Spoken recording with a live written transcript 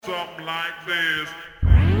Something like this.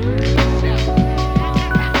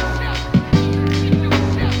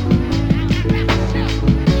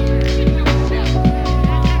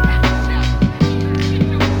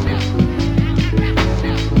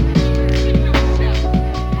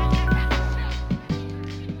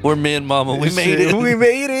 We're men, mama. We made it. We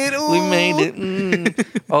made it. Ooh. We made it.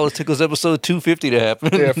 All it took was episode 250 to happen.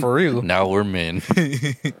 Yeah, for real. Now we're men.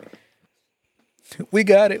 We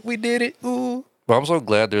got it. We did it. Ooh. But I'm so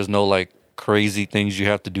glad there's no like crazy things you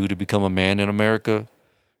have to do to become a man in America.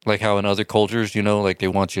 Like how in other cultures, you know, like they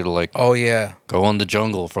want you to like Oh, yeah. go in the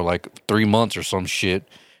jungle for like 3 months or some shit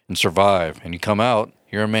and survive. And you come out,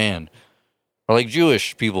 you're a man. Or like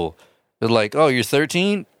Jewish people. They're like, oh, you're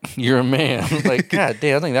 13? You're a man. Like, God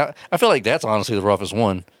damn, I feel like that's honestly the roughest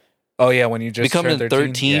one. Oh, yeah, when you just Becoming turned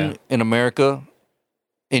 13 in America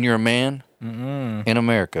and you're a man in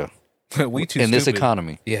America. Yeah. We too in this stupid.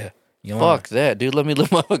 economy. Yeah. You Fuck that, dude. Let me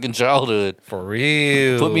live my fucking childhood. For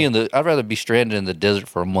real. Put me in I'd rather be stranded in the desert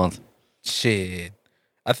for a month. Shit.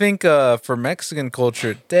 I think for Mexican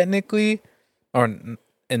culture, technically, or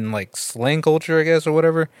in like slang culture, I guess, or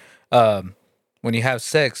whatever, when you have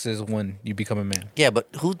sex is when you become a man. Yeah, but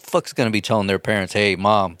who the fuck's gonna be telling their parents, hey,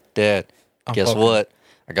 mom, dad, guess fucking- what?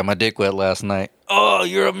 I got my dick wet last night. Oh,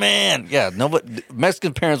 you're a man. Yeah, nobody.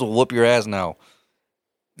 Mexican parents will whoop your ass now.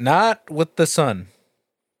 Not with the son.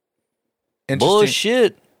 Interesting.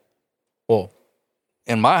 Bullshit. Well,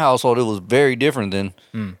 In my household, it was very different than.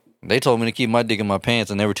 Hmm. They told me to keep my dick in my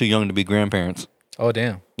pants, and they were too young to be grandparents. oh,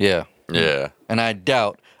 damn. Yeah. Yeah. And I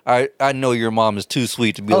doubt. I know your mom is too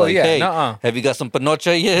sweet to be Oh, like, yeah, hey, nuh-uh. have you got some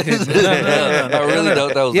panocha yet? No, I really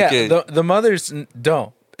doubt that was the Yeah, case. the mothers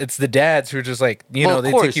don't. It's the dads who are just like, Well, know, of they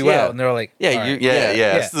course, take you yeah. out and they're like, Yeah, all you- right. Yeah,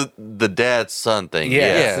 Yeah. It's the dad's son thing.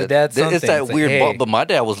 Yeah. It's the dad's son It's thing. that It's like, weird, hey. but my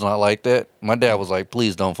dad was not like that. My dad was like,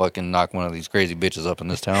 please don't fucking knock one of these crazy bitches up in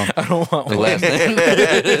this town. I don't want The one. last thing.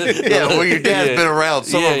 Yeah, well, your dad's Yeah. been around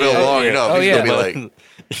Somerville Yeah, long yeah. enough. Oh, He's yeah. going to be like,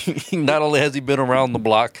 Not only has he been around the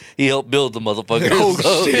block, he helped build the motherfucker.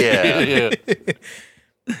 Oh, shit. Yeah.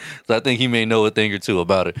 So I think he may know a thing or two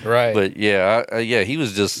about it. Right. But yeah, yeah, he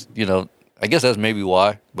was just, I guess that's maybe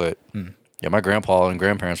why. But yeah, my grandpa and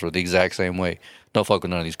grandparents were the exact same way. Don't fuck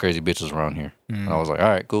with none of these crazy bitches around here. And I was like, all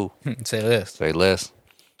right, cool. Say this. Say less.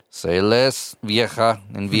 Say less, vieja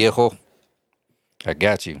and viejo. I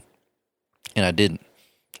got you. And I didn't.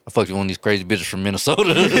 I fucked with one of these crazy bitches from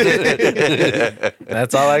Minnesota.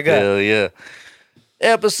 That's all I got. Hell yeah.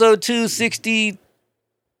 Episode 263.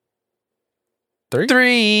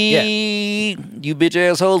 You bitch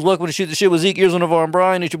assholes. Welcome to Shoot the Shit with Zeke, Ears on Navarre and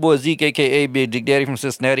Brian. It's your boy Zeke, a.k.a. Big Dick Daddy from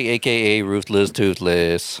Cincinnati, a.k.a. Ruthless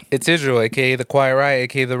Toothless. It's Israel, a.k.a. The Quiet Riot,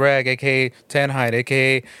 a.k.a. The Rag, a.k.a. Tanhide,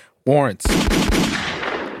 a.k.a. Warrants.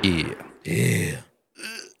 Yeah. Yeah.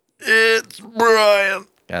 it's Brian.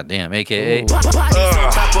 Goddamn, a.k.a.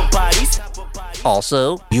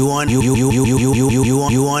 Also, You want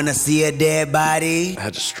to see a dead body? I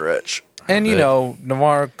had to stretch. And,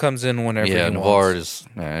 Navarre comes in whenever yeah, he Navarre wants. is,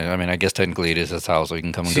 I guess technically it is his house, so he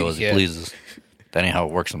can come and go as he Yeah. pleases. That ain't how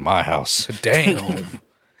it works in my house. Damn.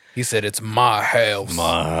 He said, it's my house.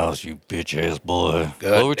 My house, you bitch ass boy. What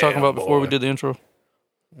Goddamn were we talking about before we boy. did the intro?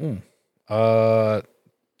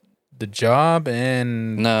 The job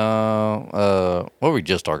and... No, what were we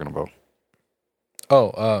just talking about?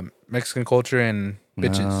 Mexican culture and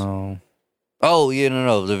bitches. No. Oh, yeah,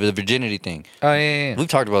 no, the virginity thing. Oh, yeah. We've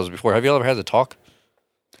talked about this before. Have you ever had to talk?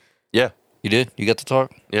 Yeah. You did? You got to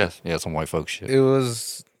talk? Yes. Yeah, some white folk shit. It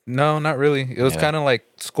was... No, not really. It was Yeah. kind of like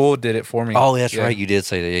school did it for me. Oh, that's Yeah. right. You did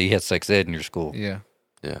say that. Yeah, you had sex ed in your school. Yeah.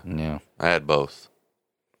 Yeah. I had both.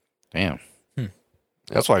 Damn.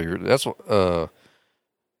 That's why you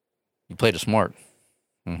played it smart.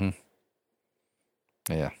 Mm-hmm.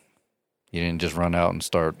 Yeah. You didn't just run out and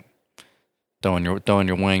start throwing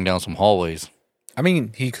your wing down some hallways. I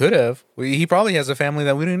mean, he could have. He probably has a family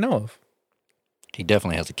that we didn't know of. He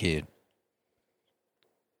definitely has a kid.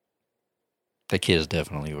 That kid is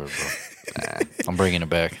definitely yours, bro. I'm bringing it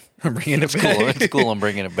back. I'm bringing it It's back. cool. It's cool. I'm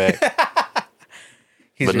bringing it back.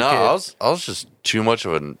 He's But your no, kid. I was just too much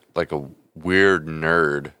of a weird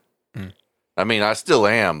nerd. I mean, I still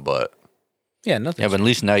am, but Yeah, nothing. Yeah, but at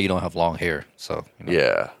least now you don't have long hair. So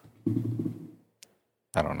yeah.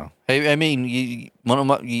 I don't know. Hey, I mean, you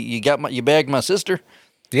bagged my sister.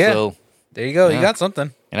 Yeah. So, There you go. Yeah. You got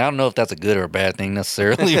something. and I don't know if that's a good or a bad thing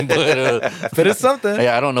necessarily, but But it's something.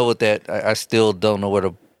 yeah, I don't know what that. I still don't know where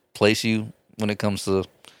to place you when it comes to,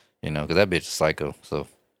 because that bitch is psycho. So,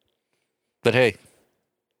 but hey,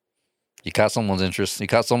 you caught someone's interest. You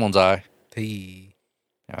caught someone's eye. Hey.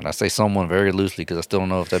 And I say someone very loosely because I still don't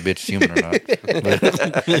know if that bitch is human or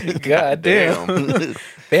not. God damn.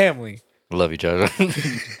 Family. Love you,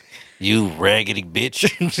 Jaja. You raggedy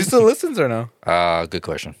bitch. She still listens or no? Good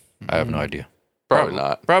question. I have no idea. Probably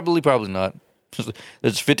not. Probably not.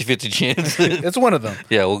 There's 50-50 chance. It's one of them.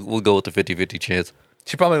 Yeah, we'll go with the 50-50 chance.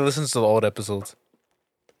 She probably listens to the old episodes.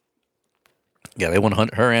 Yeah, they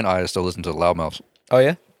want her and I still listen to the Loudmouths. Oh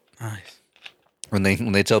yeah. Nice. When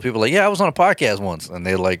they tell people like, yeah, I was on a podcast once, and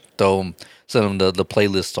they like send them the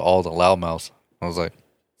playlist to all the Loudmouths. I was like,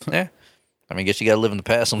 yeah, I mean, guess you gotta live in the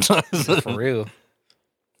past sometimes. For real.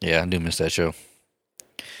 Yeah, I do miss that show.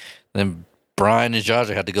 Then Brian and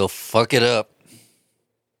Jaja had to go fuck it up.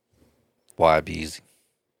 Why be easy?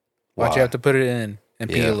 Why'd you have to put it in and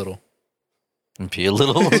pee Yeah. a little? And pee a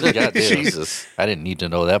little? Goddamn. Jesus. I didn't need to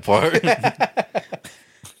know that part.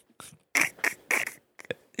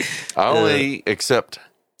 I only accept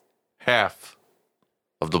half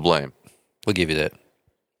of the blame. We'll give you that.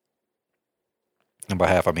 And by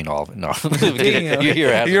half, I mean all of it. No. Damn. You hear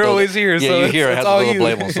I have to You're throw- always here, Yeah, so you hear I it's have to all throw the you.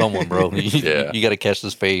 blame on someone, bro. Yeah. You got to catch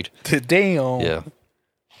this fade. Damn. Yeah.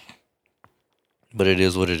 But it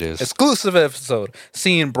is what it is. Exclusive episode.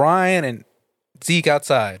 Seeing Brian and Zeke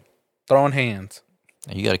outside throwing hands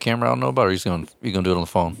You got a camera I don't know about, or you gonna do it on the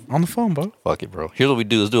phone? on the phone, bro. Fuck it, bro. Here's what we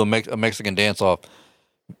do: is do a Mexican dance off.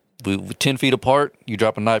 We 10 feet apart. You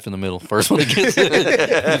drop a knife in the middle. First one that gets it,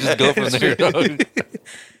 you just go from there. Dog.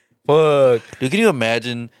 Fuck. Dude, can you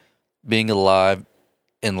imagine being alive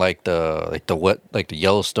in like the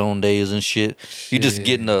Yellowstone days and shit? You just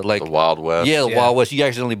getting The Wild West. the Yeah. Wild West. You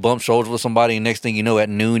accidentally bump shoulders with somebody, and next thing you know, at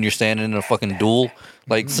noon you're standing in a fucking duel.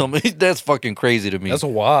 Like that's fucking crazy to me. That's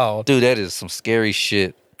wild. Dude, that is some scary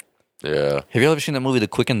shit. Yeah. Have you ever seen that movie, The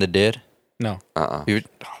Quick and the Dead? No.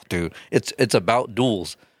 Dude, it's about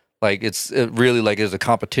duels. Like it really like it's a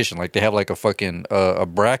competition. Like they have like a fucking a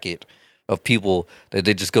bracket of people that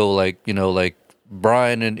they just go like like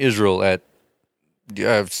Brian and Israel at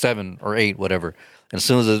 7 or 8, whatever. And as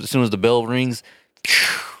soon as the bell rings,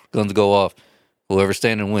 guns go off. Whoever's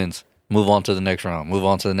standing wins. Move on to the next round. Move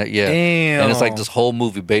on to the next. Yeah. Damn. And it's like this whole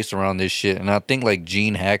movie based around this shit. And I think like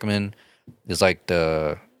Gene Hackman is like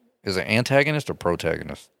is it antagonist or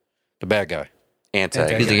protagonist? The bad guy.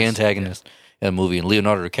 Antagonist. He's the antagonist in the movie, and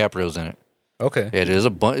Leonardo DiCaprio's in it. Okay. Yeah, there's a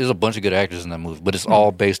bunch of good actors in that movie, but it's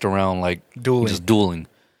all based around like Dueling. just dueling.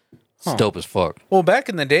 It's dope as fuck. Well, back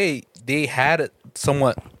in the day, they had a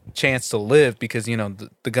somewhat chance to live because the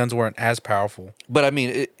guns weren't as powerful. But I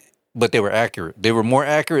mean, but they were accurate. They were more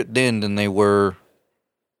accurate then than they were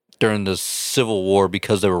during the Civil War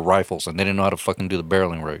because they were rifles and they didn't know how to fucking do the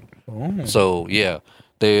barreling right. Oh. So yeah,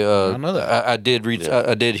 they. I know that. I did read.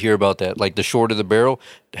 I did hear about that. Like the shorter the barrel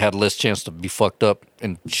had less chance to be fucked up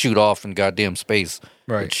and shoot off in goddamn space.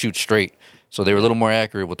 Right. It'd shoot straight. So they were a little more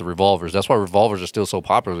accurate with the revolvers. That's why revolvers are still so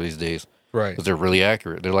popular these days. Right. Because they're really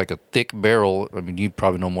accurate. They're like a thick barrel. I mean, you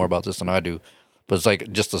probably know more about this than I do, but it's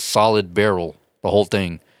like just a solid barrel, the whole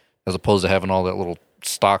thing, as opposed to having all that little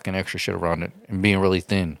stock and extra shit around it and being really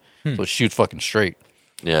thin. So it shoots fucking straight.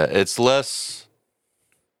 Yeah, it's less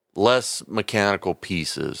mechanical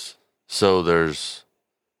pieces, so there's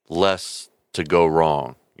less to go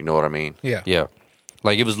wrong. You know what I mean? Yeah. Yeah.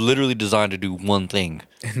 Like it was literally designed to do one thing.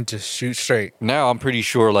 And just shoot straight. Now I'm pretty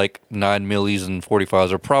sure like 9 millis and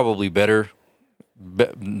 45s are probably better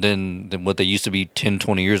than what they used to be 10,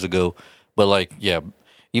 20 years ago. But like, yeah,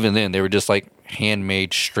 even then they were just like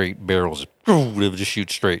handmade straight barrels. They would just shoot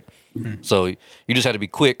straight. So you just had to be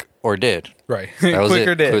quick or dead. Right. That was Quick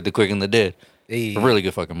or it. dead. The Quick and the Dead. Hey. A really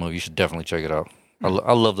good fucking movie. You should definitely check it out.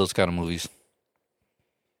 I love those kind of movies.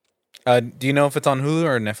 Do you know if it's on Hulu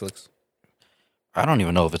or Netflix? I don't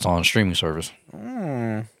even know if it's on a streaming service.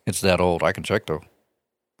 It's that old. I can check though.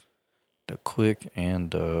 The Quick and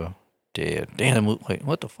Dead. Damn, that movie, wait,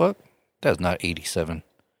 what the fuck? That's not 87.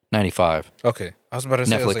 95. Okay. I was about to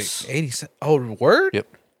say I was Netflix. like 80. Oh, word? Yep.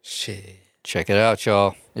 Shit. Check it out,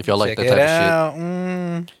 y'all. If y'all like Check that it type of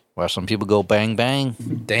out. shit. Watch some people go bang bang.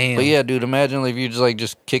 Damn. But yeah, dude, imagine if you're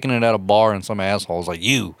just kicking it at a bar and some asshole's like,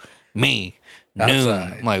 you, me, noon.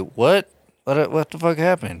 Outside. I'm like, what? What the fuck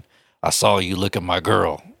happened? I saw you look at my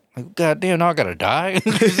girl. Like, goddamn, now I gotta die?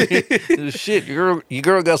 Shit, your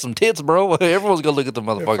girl got some tits, bro. Everyone's gonna look at the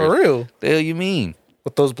motherfucker. For real. The hell you mean?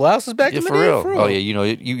 With those blouses back Yeah, in the for day? real. Oh yeah,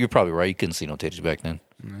 you're probably right. You couldn't see no titties back then.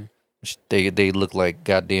 They look like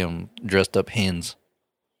goddamn dressed up hens.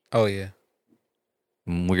 Oh, yeah.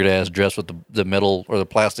 Weird ass dress with the metal or the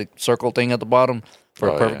plastic circle thing at the bottom for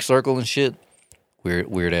a Oh, perfect yeah. circle and shit.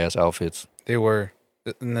 Weird ass outfits. They were.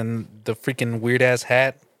 And then the freaking weird ass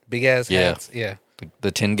hat. Big ass Yeah. hats. Yeah.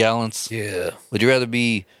 The 10 gallons. Yeah. Would you rather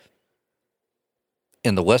be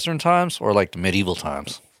in the Western times or like the medieval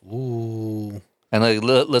times? Ooh. And like,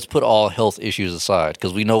 let's put all health issues aside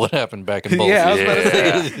because we know what happened back in both. Yeah, I was about to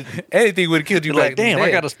Yeah. say anything would have killed you. You're Back like, in the damn, I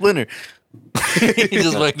day. got a splinter. He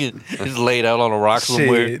just fucking just laid out on a rock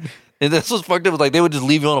somewhere. Shit. And that's what's fucked up. Like they would just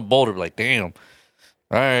leave you on a boulder. Like, damn.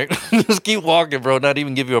 All right, just keep walking, bro. Not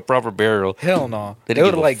even give you a proper burial. Hell no. They They didn't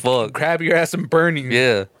would give a like fuck. grab your ass and burn you.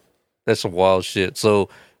 Yeah, that's some wild shit. So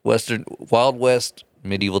Wild West,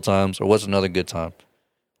 medieval times, or what's another good time?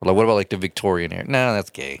 Like, what about like the Victorian era? Nah, that's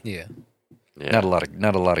gay. Yeah. Yeah.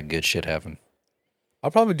 Not a lot of good shit happened.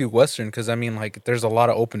 I'll probably do Western because I mean, like, there's a lot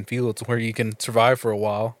of open fields where you can survive for a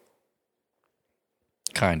while.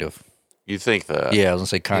 Kind of. You think that? Yeah, I was gonna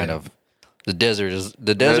say kind Yeah. of. The desert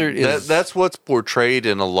is That's what's portrayed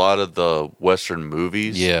in a lot of the Western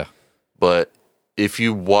movies. yeah. But if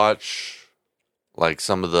you watch like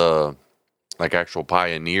some of the like actual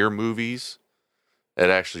pioneer movies, it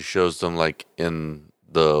actually shows them like in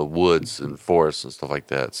the woods and forests and stuff like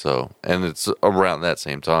that. So, and it's around that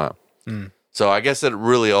same time. Mm. So I guess it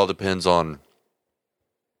really all depends on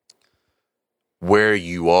where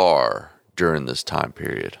you are during this time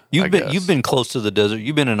period. I guess. You've been close to the desert.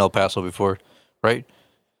 You've been in El Paso before, right?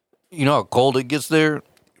 You know how cold it gets there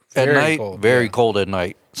at Very night? cold, Very yeah. cold at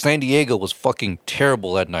night. San Diego was fucking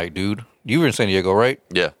terrible at night, dude. You were in San Diego, right?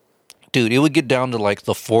 Yeah. Dude, it would get down to like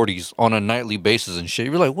the 40s on a nightly basis and shit.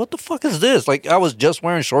 You're like, what the fuck is this? Like, I was just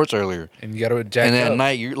wearing shorts earlier. And you got to jack And then up. at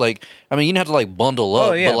night, you're like, I mean, you didn't have to like bundle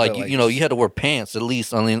up, Oh, yeah, but like, but, like, you know, you had to wear pants at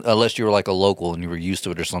least, I mean, unless you were like a local and you were used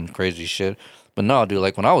to it or some crazy shit. But no, dude,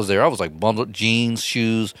 like when I was there, I was like bundled jeans,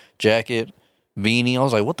 shoes, jacket, beanie. I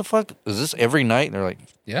was like, what the fuck? Is this every night? And they're like,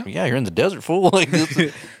 Yeah. yeah, you're in the desert, fool. Like, this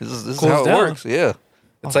is Cools how it down. works. Yeah.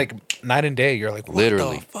 It's like night and day. You're like, what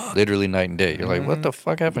Literally. the fuck? Literally night and day. You're like, what Mm-hmm. the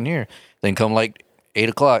fuck happened here? Then come like 8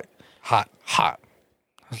 o'clock, Hot. hot.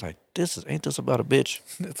 I was like, ain't this about a bitch?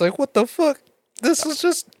 It's like, what the fuck? This was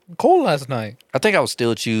just cold last night. I think I would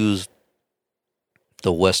still choose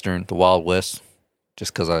the Wild West,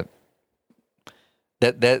 just because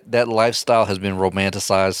that lifestyle has been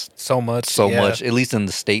romanticized So much. so yeah. much, at least in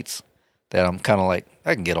the States, that I'm kind of like,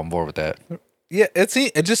 I can get on board with that. Yeah,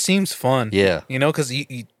 it just seems fun. Yeah. You know, because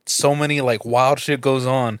so many like wild shit goes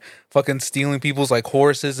on, fucking stealing people's like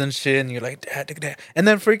horses and shit, and you're like, dad. And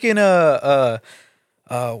then freaking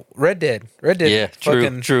Red Dead, Yeah,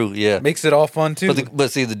 fucking true, yeah. makes it all fun too.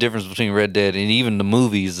 But see, the difference between Red Dead and even the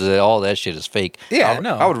movies, all that shit is fake. Yeah, I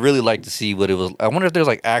know. I would really like to see what it was. I wonder if there's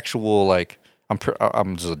like actual like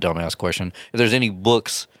I'm just a dumbass question. If there's any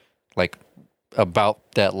books like about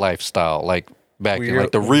that lifestyle, like back in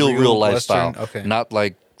like the real lifestyle, Western? Okay. not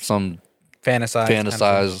like some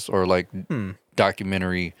fantasize or like Hmm.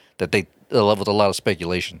 documentary that they love with a lot of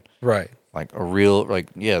speculation. right. Like a real, like,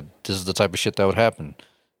 yeah, this is the type of shit that would happen.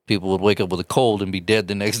 People would wake up with a cold and be dead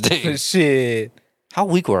the next day. Shit, How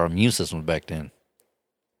weak were our immune systems back then?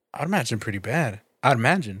 I'd imagine pretty bad. I'd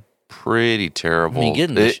imagine. Pretty terrible. I mean,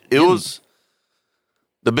 getting it getting- was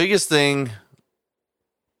the biggest thing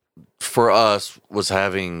for us was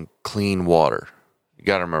having clean water. You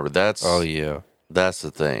got to remember that's Oh yeah, that's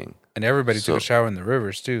the thing. And everybody took So- a shower in the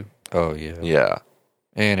rivers too. oh yeah, Yeah.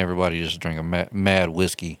 And everybody just drink a mad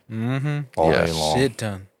whiskey Mm-hmm. all Yeah, day long. Shit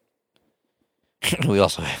ton.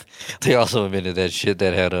 They also invented that shit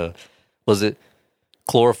that had was it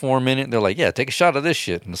chloroform in it? They're like, yeah, take a shot of this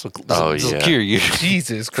shit, and this will yeah. cure you.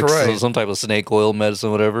 Jesus Like Christ. some type of snake oil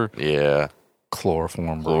medicine, whatever. Yeah.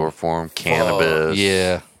 Chloroform, bro. Chloroform, cannabis.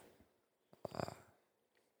 Yeah,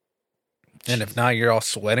 And if not, you're all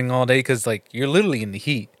sweating all day because like you're literally in the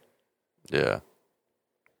heat, Yeah.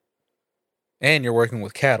 and you're working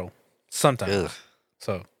with cattle sometimes. ugh.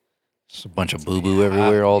 So Just a bunch of boo boo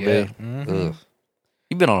everywhere all day. Mhm. Ugh.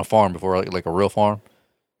 You've been on a farm before, like a real farm.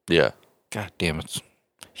 Yeah. God damn it.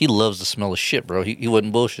 He loves the smell of shit, bro. He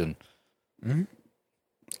wasn't bullshitting.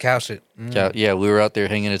 Cow shit. Mm. Yeah, we were out there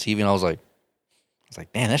hanging at TV, and I was like,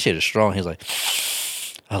 damn, that shit is strong. He's like,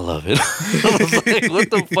 I love it. I was like, what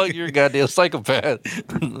the fuck? You're a goddamn psychopath.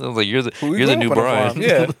 I was like, you're We the grew new up on a Brian. farm,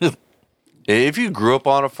 yeah. If you grew up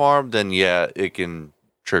on a farm, then yeah, it can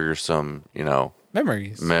trigger some,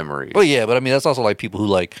 Memories. memories. Well, yeah, but I mean, that's also like people who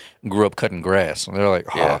like grew up cutting grass, and they're like,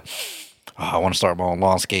 Yeah. I want to start my own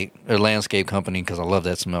landscape company because I love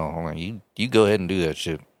that smell. I'm like, you go ahead and do that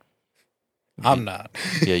shit. I'm not.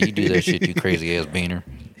 Yeah, you do that shit, you crazy ass beaner.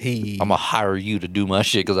 He. I'm gonna hire you to do my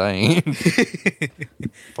shit because I ain't.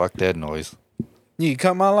 Fuck that noise. You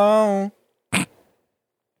cut my lawn.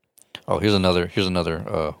 Oh, here's another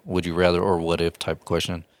would you rather or what if type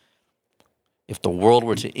question. If the world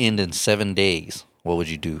were to end in 7 days, what would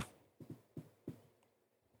you do?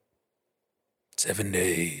 7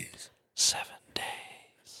 days. 7 days.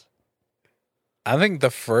 I think the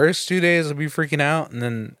first 2 days will be freaking out, and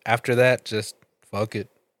then after that, just fuck it.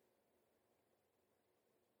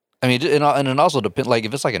 I mean, and it also depends. Like,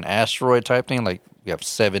 if it's like an asteroid type thing, like we have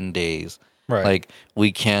 7 days. Right. Like,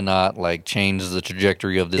 we cannot like change the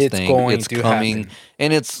trajectory of this It's thing. going It's to coming, happen.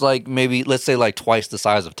 and it's like maybe let's say like twice the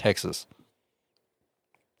size of Texas.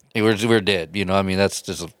 We're dead. You know, I mean, that's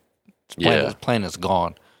just Yeah. planet's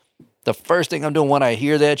gone. The first thing I'm doing when I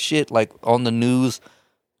hear that shit, like on the news,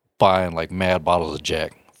 buying like mad bottles of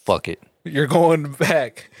Jack. Fuck it. You're going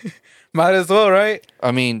back. Might as well, right?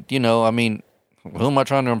 I mean, who am I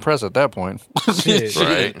trying to impress at that point? Shit.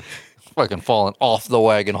 Right. Fucking falling off the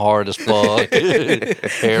wagon hard as fuck. Bring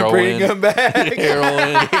Heroin, them back.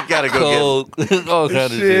 heroin, You gotta go coke, all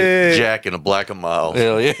kind of shit. get Shit. Jack in a black and mild.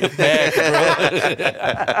 Hell yeah, Back,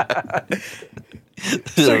 bro.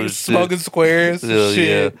 Like smoking squares. Hell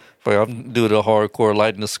Shit. yeah. Fuck, I'm doing a hardcore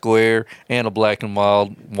lighting a square and a black and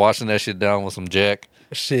mild, washing that shit down with some Jack.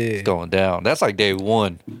 Shit. Going down. That's like day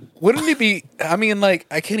one. Wouldn't it be? I mean, like,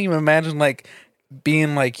 I can't even imagine, like,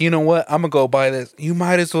 being like, you know what? I'm gonna go buy this. You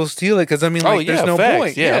might as well steal it, because I mean, like, there's no facts.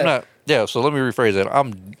 point. Yeah, I'm not. Yeah, so let me rephrase that.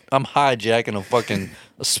 I'm hijacking a fucking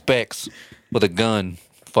specs with a gun.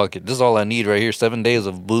 Fuck it. This is all I need right here. 7 days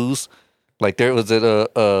of booze. Like there was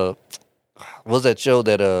what was that show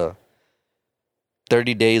that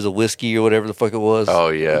 30 Days of Whiskey or whatever the fuck it was? Oh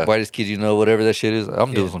yeah. Whitest Kid You Know, whatever that shit is.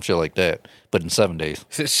 I'm doing Yeah. some shit like that, but in 7 days.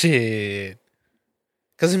 Shit.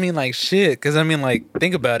 Because I mean, like, shit. Because I mean, like,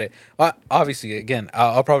 think about it. Obviously, again,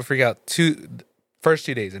 I'll probably freak out first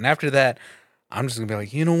 2 days, and after that, I'm just gonna be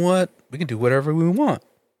like, you know what? We can do whatever we want.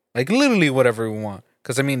 Like, literally whatever we want.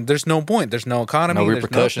 Because I mean, there's no point. There's no economy. No there's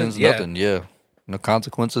repercussions, nothing. Yeah. No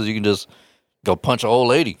consequences. You can just go punch an old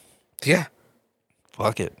lady. Yeah.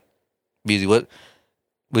 Fuck it. Beezy, what?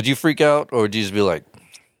 Would you freak out or would you just be like,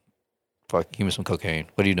 fuck, give me some cocaine?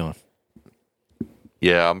 What are you doing?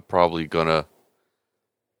 Yeah, I'll probably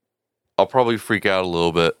freak out a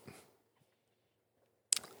little bit.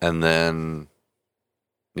 And then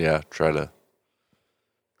try to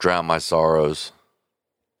drown my sorrows.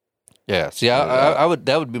 Yeah. See, I would,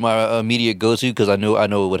 that would be my immediate go-to because I know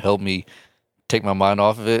it would help me take my mind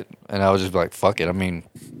off of it. And I would just be like, fuck it. I mean,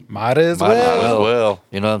 Might as Might as well. well.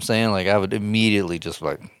 you know what I'm saying? Like, I would immediately just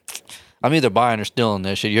like, I'm either buying or stealing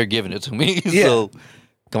that shit. You're giving it to me. Yeah. So,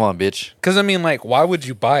 come on, bitch. Because I mean, like, why would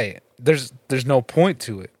you buy it? There's no point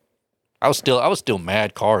to it. I was still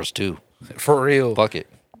mad cars too. For real. Fuck it.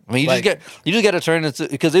 I mean, Like- you just got to turn it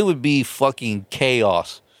because it would be fucking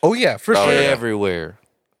chaos Oh yeah, for Oh, sure. yeah. everywhere.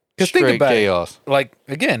 'Cause think Straight about it. chaos. Like,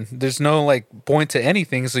 again, there's no like point to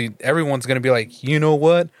anything, so everyone's gonna be like, you know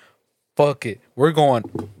what? Fuck it, we're going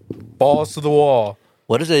balls to the wall,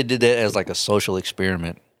 What if they did that as like a social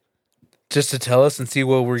experiment? just to tell us and see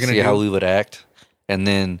what we're gonna See do. how we would act, and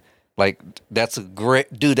then like that's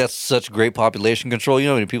such great population control. You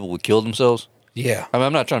know how many people would kill themselves? Yeah, I mean,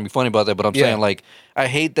 I'm not trying to be funny about that, but I'm Yeah. saying like I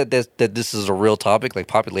hate that this is a real topic, like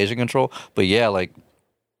population control. But yeah, like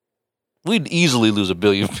we'd easily lose 1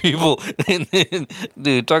 billion people, and then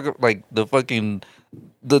dude, talk like the fucking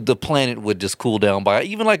the planet would just cool down by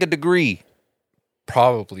even like a degree,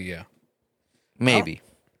 probably. Yeah. maybe.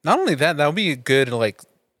 Not only that, that would be a good like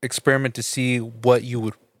experiment to see what you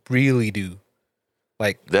would really do.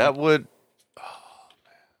 Like, That would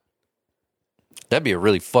That'd be a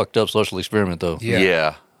really fucked up social experiment, though.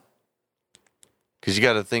 yeah, Because you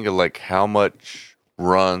got to think of like how much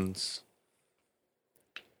runs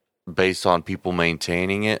based on people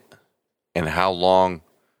maintaining it, and how long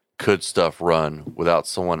could stuff run without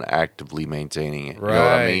someone actively maintaining it. You know what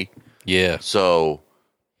I mean? Right. Yeah. So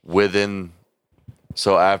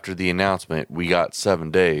after the announcement, we got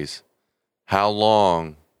 7 days. How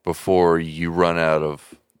long before you run out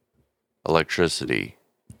of electricity,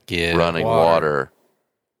 Yeah. running water?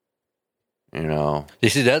 You know, You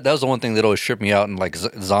see, that was the one thing that always tripped me out in like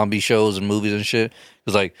zombie shows and movies and shit.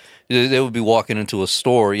 It's like they would be walking into a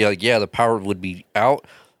store. Yeah, like, yeah, the power would be out,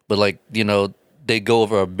 but like, they'd go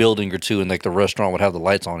over a building or two and like the restaurant would have the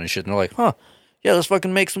lights on and shit. And they're like, huh, yeah, let's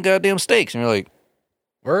fucking make some goddamn steaks. And you're like,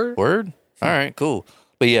 word? All right, cool.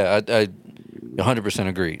 But yeah, I 100%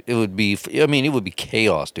 agree. It would be, I mean, it would be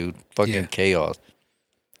chaos, dude. Fucking Yeah. chaos.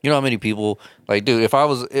 You know how many people, like, dude, if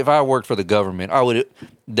I worked for the government, I would,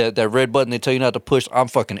 that red button they tell you not to push, I'm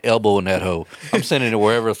fucking elbowing that hoe. I'm sending it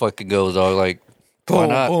wherever the fuck it goes, dog. Like, why boom,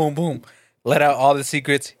 not? boom, boom. Let out all the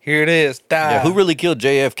secrets. Here it is. Die. Yeah, who really killed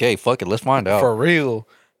JFK? Fuck it, let's find out. For real.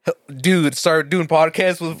 Dude, start doing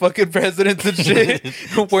podcasts with fucking presidents and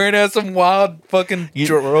shit, wearing out some wild fucking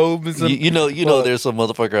robes. And, You know, there's some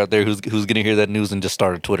motherfucker out there who's gonna hear that news and just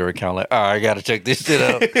start a Twitter account like, I gotta check this shit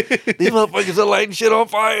out. These motherfuckers are lighting shit on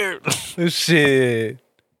fire. shit.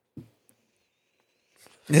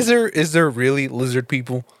 Is there really lizard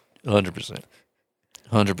people? 100%.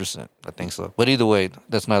 100%. I think so. But either way,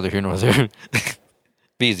 that's neither here nor there.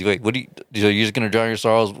 Beezy, wait, what do you're just gonna drown your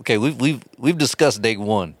sorrows? Okay, we've discussed day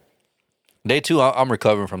 1. Day 2, I'm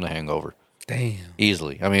recovering from the hangover. Damn.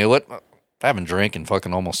 Easily. I mean, I haven't drank in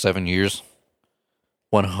fucking almost 7 years.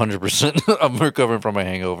 100%. I'm recovering from a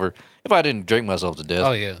hangover. If I didn't drink myself to death.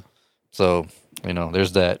 Oh yeah. So,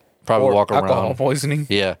 there's that. Probably Or walk alcohol around. poisoning.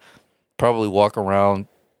 Yeah. Probably walk around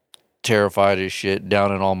terrified as shit,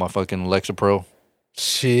 down in all my fucking Lexapro.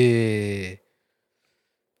 Shit,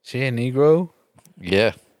 Negro.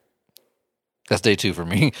 Yeah. That's day 2 for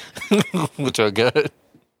me. What y'all got?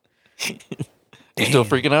 You still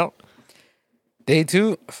freaking out? Day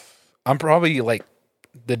 2, I'm probably like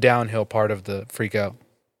the downhill part of the freak out.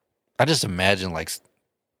 I just imagine like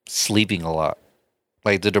sleeping a lot.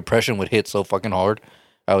 Like the depression would hit so fucking hard.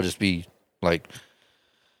 I would just be like,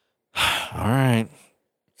 all right.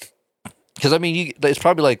 Because I mean, it's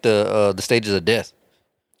probably like the stages of death,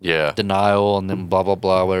 Yeah. denial, and then blah blah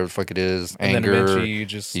blah, whatever the fuck it is, And anger. then eventually you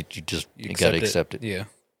just You gotta accept it. Yeah,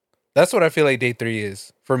 that's what I feel like day 3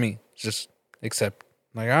 is for me. Just accept.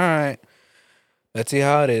 Like, all right, let's see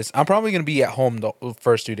how it is. I'm probably gonna be at home the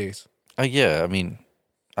first 2 days. Yeah. I mean,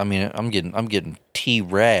 I'm getting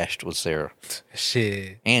T-rashed with Sarah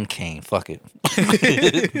Shit, and Kane. Fuck it.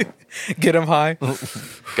 get him high.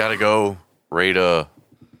 Gotta go raid a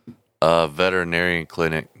veterinarian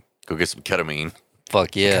clinic. Go get some ketamine.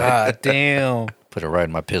 Fuck yeah. God damn. Put it right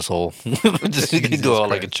in my piss hole. Just Jesus go out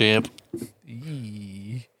like a Christ. champ.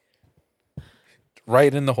 Eee.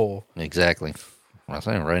 Right in the hole. Exactly. I'm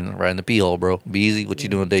saying right in the pee hole, bro. Be easy. What you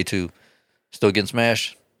doing day 2? Still getting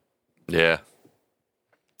smashed? Yeah.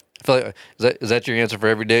 I feel like, is that your answer for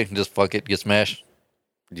every day? Just fuck it, get smashed.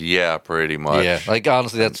 Yeah, pretty much. Yeah. Like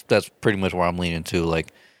honestly, that's pretty much where I'm leaning to.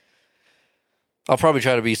 Like, I'll probably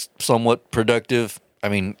try to be somewhat productive. I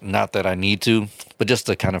mean, not that I need to, but just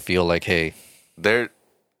to kind of feel like, hey,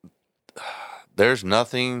 There's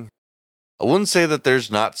nothing. I wouldn't say that there's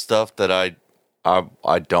not stuff that I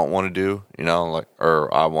don't want to do, like,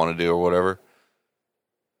 or I want to do or whatever.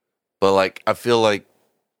 But like, I feel like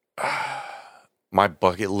my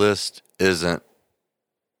bucket list isn't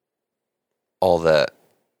all that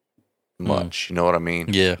much. You know what I mean?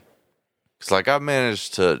 yeah, It's like I've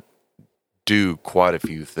managed to do quite a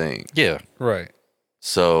few things. yeah. Right.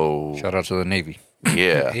 So Shout out to the Navy.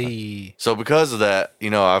 yeah. Hey. So because of that,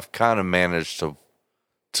 I've kind of managed to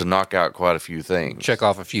knock out quite a few things. Check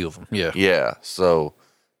off a few of them. Yeah. Yeah. So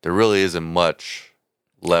there really isn't much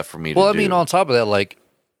left for me to do. Well, I mean, on top of that, like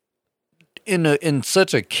in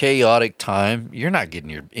such a chaotic time, you're not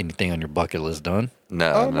getting anything on your bucket list done.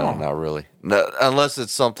 No, Oh, no, no. not really. No, unless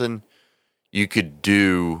it's something you could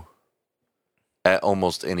do at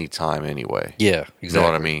almost any time anyway. Yeah, exactly. You know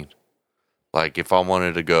what I mean? Like if I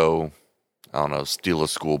wanted to go, I don't know, steal a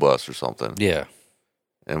school bus or something, Yeah,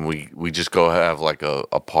 and we just go have like a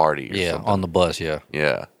party or yeah, something. on the bus. Yeah,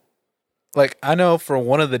 Yeah. Like, I know for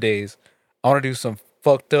one of the days, I want to do some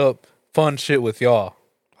fucked up, fun shit with y'all.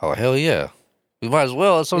 oh hell yeah, we might as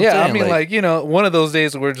well. That's what I'm Yeah, saying. I mean, like, one of those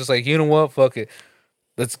days where we're just like, you know what? Fuck it.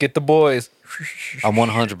 Let's get the boys. I'm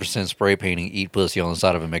 100% spray painting "Eat Pussy" on the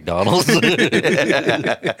side of a McDonald's.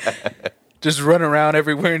 Just run around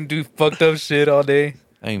everywhere and do fucked up shit all day.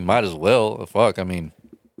 I mean, might as well. Fuck, I mean,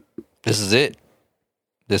 this is it.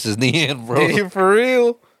 This is the end, bro. Yeah, for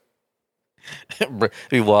real.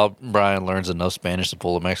 While Brian learns enough Spanish to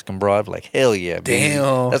pull a Mexican broad, like hell yeah, baby.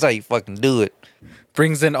 Damn. That's how you fucking do it.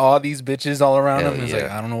 Brings in all these bitches all around Hell him. He's yeah.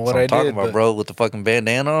 like, I don't know That's what I'm I talking did, about, but bro, with the fucking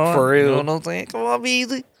bandana on. For real. You know what I'm saying? Come on, be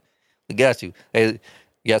easy. We got you. Hey,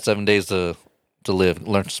 you got 7 days to live.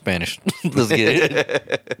 Learn Spanish. Let's get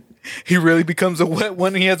it. he really becomes a wet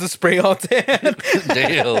one. He has a spray on tan.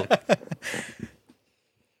 Damn.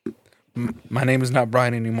 My name is not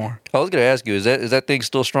Brian anymore. I was gonna ask you, is that thing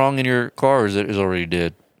still strong in your car, or is it already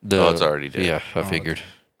dead? Oh, it's already dead. Yeah, I figured.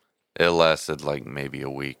 It lasted like maybe a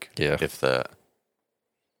week. Yeah. If that.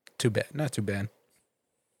 Too bad. Not too bad.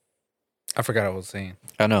 I forgot what I was saying.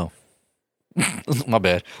 I know. My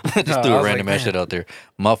bad. I just No, threw I a was random like, ass shit man. out there.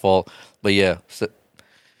 My fault. But yeah, so,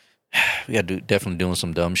 we got to definitely doing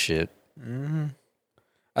some dumb shit.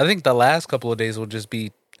 I think the last couple of days will just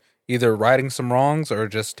be either righting some wrongs or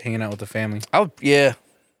just hanging out with the family. Yeah.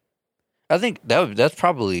 I think that's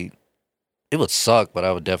probably, it would suck, but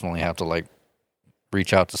I would definitely have to like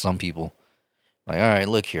reach out to some people. Like, all right,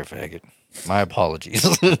 look here, faggot. My apologies.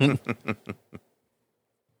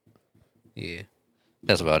 Yeah.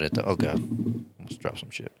 That's about it, though. Okay. Let's drop some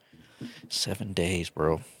shit. 7 days,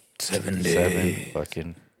 bro. 7 7 days.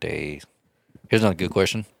 fucking days. Here's another good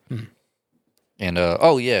question. Hmm. And,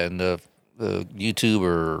 and the YouTube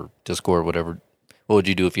or Discord, whatever, what would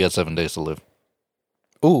you do if you had 7 days to live?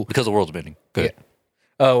 Ooh. Because the world's bending. Good.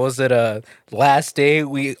 Was it last day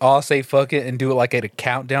we all say fuck it and do it like at a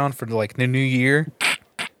countdown for like the new year?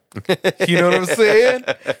 You know what I'm saying?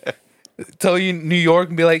 Tell you New York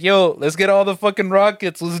and be like, yo, let's get all the fucking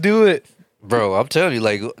rockets. Let's do it. Bro, I'm telling you,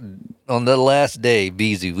 like, on the last day,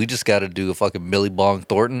 Beezy, we just got to do a fucking Millie Bong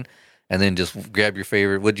Thornton and then just grab your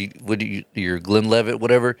favorite, your Glenlivet,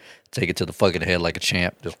 whatever, take it to the fucking head like a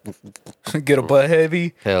champ. Just, Get a butt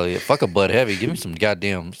heavy. hell yeah. Fuck a Bud Heavy. Give me some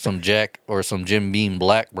some Jack or some Jim Beam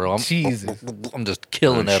Black, bro. Jesus. I'm just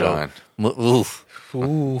killing that up. Oof.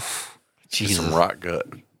 Oof. Jesus. Some rock gut.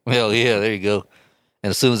 Hell yeah, there you go. And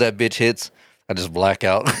as soon as that bitch hits, I just black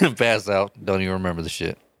out and pass out. Don't even remember the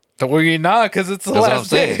shit. Don't worry, not because it's the That's what I'm last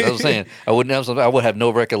saying. day. That's what I'm saying. I wouldn't have something. I would have no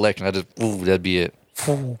recollection. That'd be it.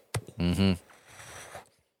 Mm-hmm.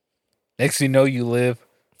 Next thing you know, you live.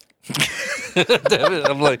 Damn it.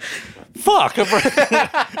 I'm like, fuck.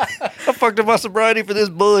 I fucked up my sobriety for this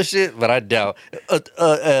bullshit. But I doubt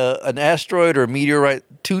an asteroid or a meteorite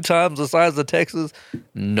 2 times the size of Texas.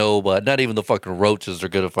 Nobody, not even the fucking roaches are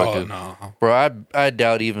gonna fucking. Oh, no. Bro, I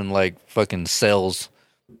doubt even like fucking cells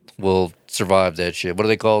will survive that shit. What are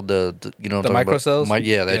they called? The you know what The I'm talking microcells? about?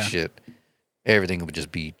 Yeah, that Yeah. shit. Everything would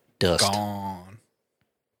just be dust. Gone.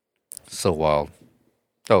 So wild.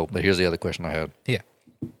 Oh, but here's the other question I had. Yeah.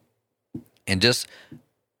 And just,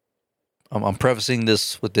 I'm prefacing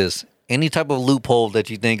this with this. Any type of loophole that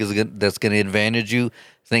you think that's going to advantage you,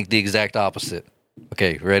 think the exact opposite.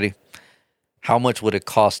 Okay, ready? How much would it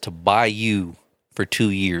cost to buy you for 2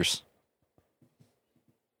 years?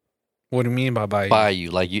 What do you mean by Buy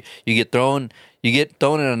you. Like you get thrown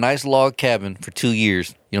in a nice log cabin for 2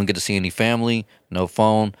 years. You don't get to see any family, no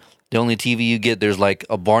phone. The only TV you get, there's like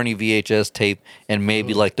a Barney VHS tape and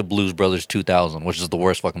maybe like the Blues Brothers 2000, which is the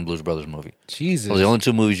worst fucking Blues Brothers movie. Jesus. Those are the only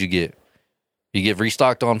 2 movies you get. You get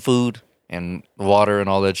restocked on food and water and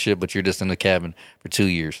all that shit, but you're just in the cabin for 2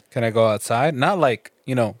 years. Can I go outside? Not like,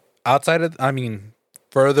 outside of,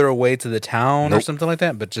 further away to the town or Nope. something like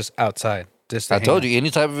that, but just outside. Just to I hang told out. you,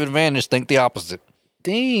 any type of advantage, think the opposite.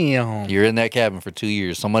 Damn. You're in that cabin for 2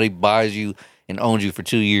 years. Somebody buys you and owns you for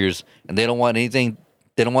 2 years, and they don't want anything.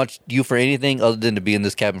 They don't want you for anything other than to be in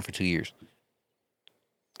this cabin for 2 years.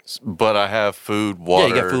 But I have food, water.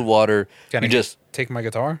 Yeah, you got food, water. Can You I just take my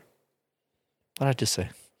guitar? what did I just say?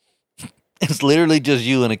 It's literally just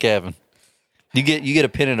you in a cabin. You get a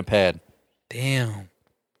pen and a pad. Damn.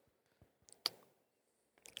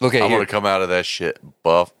 Okay, I'm here. gonna come out of that shit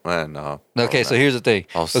buff. Man, no. Okay, so here's the thing.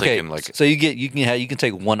 I was Okay, thinking like so you can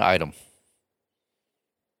take one item.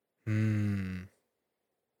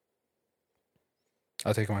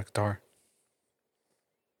 I'll take my guitar.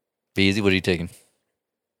 Be easy. What are you taking?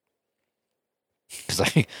 Cause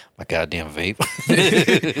my goddamn vape.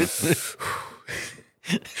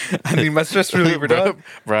 I need my stress reliever, dog.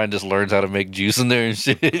 Brian just learns how to make juice in there and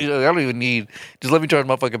shit. I don't even need. Just let me charge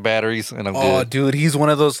my fucking batteries and I'm Oh, good. dude, he's one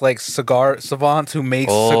of those like cigar savants who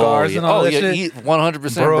makes cigars and all that shit.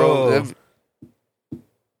 100%, bro.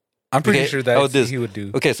 I'm pretty Okay, sure how about that's this? he would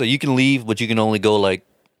do. Okay, so you can leave, but you can only go like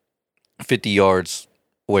 50 yards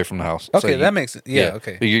away from the house. So Okay, that makes it. Yeah,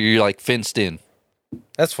 okay, You're like fenced in.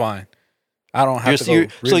 that's fine. I don't have to go.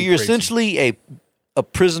 So really you're crazy. essentially a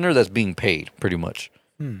prisoner that's being paid, pretty much.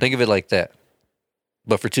 Think of it like that,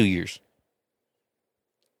 but for 2 years.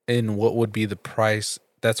 And what would be the price?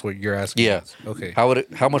 That's what you're asking. Yeah. us. Okay.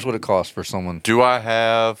 How much would it cost for someone? do I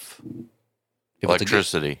have If it's a good-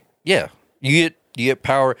 electricity? Yeah, you get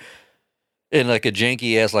power in like a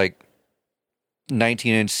janky ass like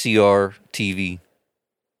 19-inch CR TV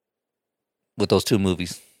with those 2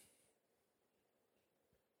 movies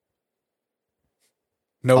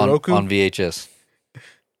No on Roku. VHS.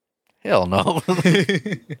 Hell no.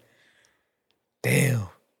 Damn.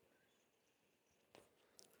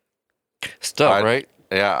 Stuff, right?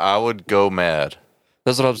 Yeah, I would go mad.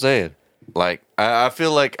 That's what I'm saying. Like I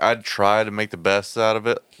feel like I'd try to make the best out of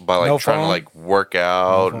it by like No trying phone? to like work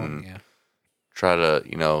out No and phone, yeah. try to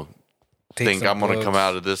Take think some I'm gonna come drugs.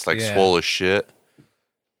 out of this like Yeah. swole as shit.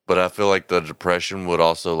 But I feel like the depression would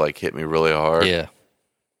also like hit me really hard. Yeah.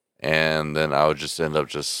 And then I would just end up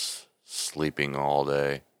just sleeping all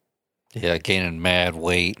day. Yeah, gaining mad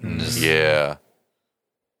weight and just, Yeah.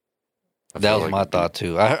 I that feel was like my it'd be- thought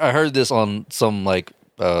too. I heard this on some like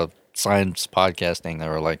science podcast thing that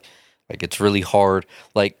were like it's really hard.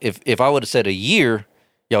 Like if I would have said a year,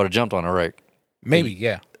 y'all would have jumped on it, right? Maybe,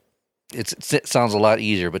 yeah. It sounds a lot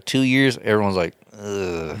easier, but 2 years, everyone's like,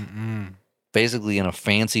 ugh. Basically in a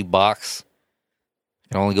fancy box,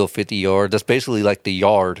 can only go 50 yards. That's basically like the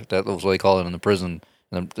yard. That was what they call it in the prison,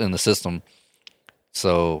 in the system.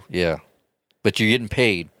 So, yeah. But you're getting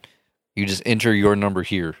paid. You just enter your number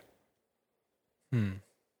here. How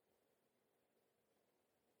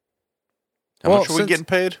Well, much are we since- getting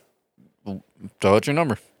paid? So it's your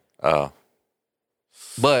number. Oh,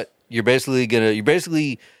 But you're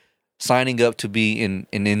basically signing up to be in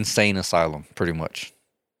an insane asylum, pretty much.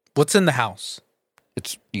 What's in the house?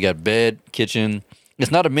 You got bed, kitchen.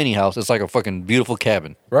 It's not a mini house. It's like a fucking beautiful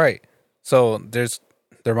cabin. Right. So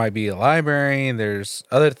there might be a library. There's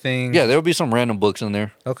other things. Yeah, there will be some random books in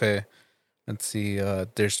there. Okay. Let's see.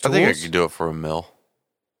 There's I tools. think I could do it for $1 million.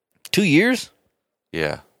 2 years?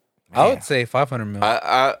 Yeah. I would say 500 million.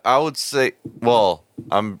 I would say, well,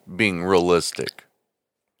 I'm being realistic.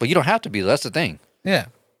 But you don't have to be. That's the thing. Yeah.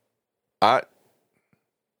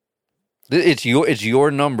 It's your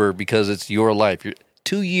number because it's your life.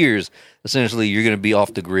 2 years, essentially, you're going to be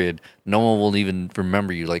off the grid. No one will even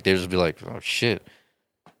remember you. Like, they'll just be like, oh, shit.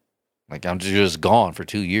 Like, I'm just gone for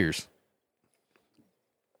 2 years.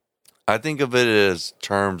 I think of it as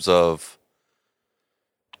terms of,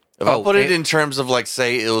 if I put it in terms of, like,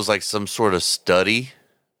 say it was like some sort of study.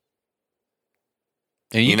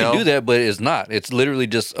 And you can know? do that, but it's not. It's literally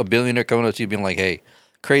just a billionaire coming up to you being like, hey,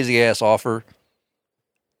 crazy ass offer.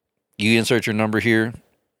 You insert your number here.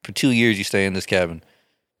 For 2 years, you stay in this cabin.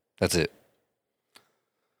 That's it.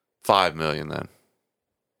 5 million then.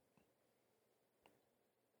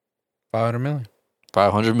 500 million.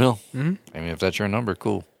 500 mil. Mhm. I mean, if that's your number,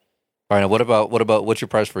 cool. All right, now what about what's your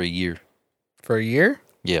price for a year? For a year?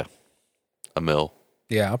 Yeah. $1 million.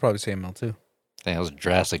 Yeah, I'll probably say a mil too. Dang, those are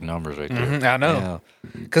drastic numbers right there. I know.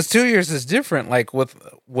 Because 2 years is different. Like with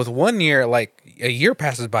 1 year, like a year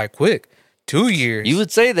passes by quick. 2 years. You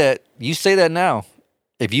would say that. You say that now.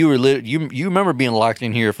 If you were you remember being locked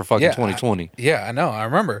in here for fucking 2020. Yeah, I know. I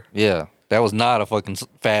remember. Yeah. That was not a fucking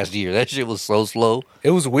fast year. That shit was so slow.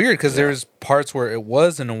 It was weird because there was parts where it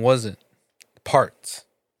was and it wasn't. Parts.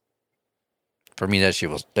 For me, that shit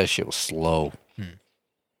was slow.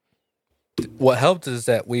 What helped is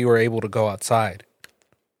that we were able to go outside.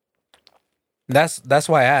 That's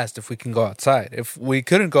why I asked if we can go outside. If we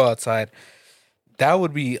couldn't go outside, that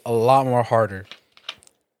would be a lot more harder.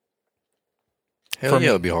 Hell yeah,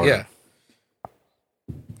 it would be harder. Yeah.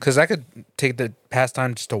 Because I could take the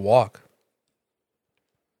pastime just to walk.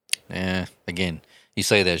 Again, you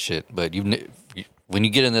say that shit, but when you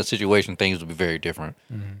get in that situation, things will be very different.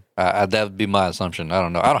 That would be my assumption. I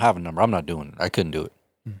don't know. I don't have a number. I'm not doing it. I couldn't do it.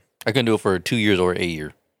 I couldn't do it for 2 years or a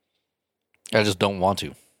year. I just don't want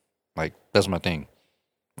to. Like, that's my thing.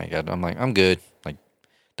 Like, I'm like, I'm good. Like,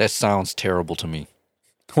 that sounds terrible to me.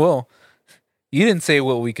 Well, you didn't say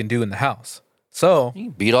what we can do in the house. So You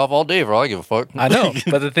can beat off all day for all I give a fuck. I know,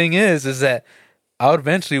 but the thing is that I would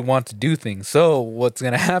eventually want to do things. So what's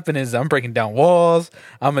gonna happen is I'm breaking down walls.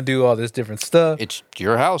 I'm gonna do all this different stuff. It's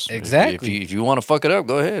your house. Exactly. If you want to fuck it up,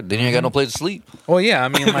 go ahead. Then you ain't got no place to sleep. Well, yeah, I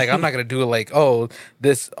mean, like I'm not gonna do it like, oh,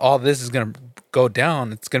 all this is gonna go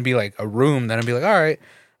down. It's gonna be like a room. Then I'll be like, all right,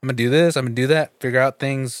 I'm gonna do this. I'm gonna do that. Figure out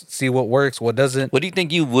things. See what works. What doesn't. What do you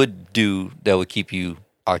think you would do that would keep you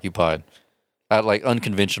occupied? Like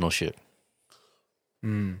unconventional shit.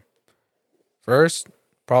 First,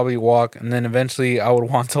 probably walk, and then eventually I would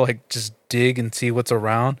want to like just dig and see what's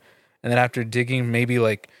around, and then after digging, maybe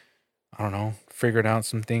like I don't know, figuring out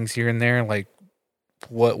some things here and there, like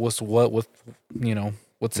what with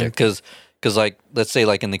what's in. Because like let's say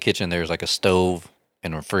like in the kitchen there's like a stove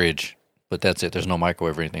and a fridge, but that's it. There's no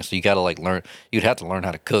microwave or anything. So you got to like learn. You'd have to learn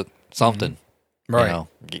how to cook something. Right. You know,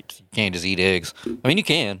 you can't just eat eggs. I mean, you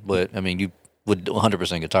can, but I mean, you would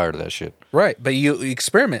 100% get tired of that shit. Right, but you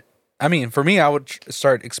experiment. I mean, for me, I would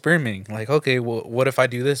start experimenting. Like, okay, well, what if I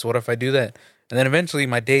do this? What if I do that? And then eventually,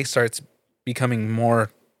 my day starts becoming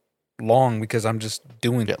more long because I'm just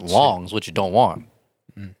doing Yeah, long is what you don't want.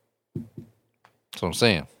 That's what I'm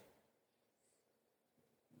saying.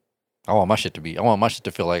 I want my shit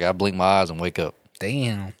to feel like I blink my eyes and wake up.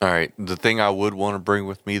 Damn. All right. The thing I would want to bring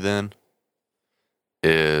with me then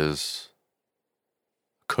is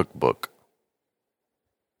cookbook.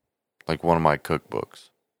 Like one of my cookbooks.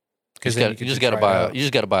 You just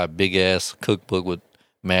gotta buy a big ass cookbook with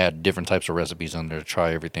mad different types of recipes on there to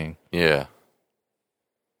try everything. Yeah.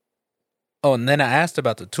 Oh, and then I asked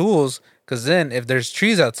about the tools because then if there's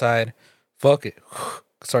trees outside, fuck it,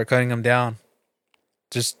 start cutting them down.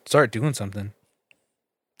 Just start doing something.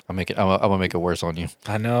 I'm gonna make it worse on you.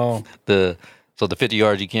 I know. The 50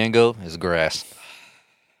 yards you can go is grass.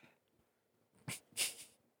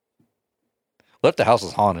 What if the house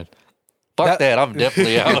is haunted? Fuck that. I'm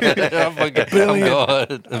definitely out. I'm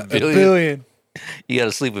gone. A billion. You got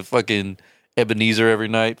to sleep with fucking Ebenezer every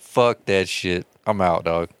night. Fuck that shit. I'm out,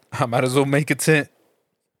 dog. I might as well make a tent.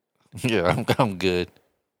 Yeah, I'm good.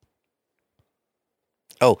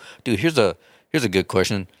 Oh, dude, here's a good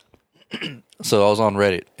question. So I was on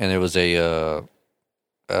Reddit and there was a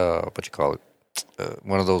what you call it?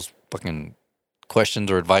 One of those fucking questions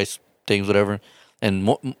or advice things, whatever.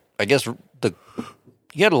 And I guess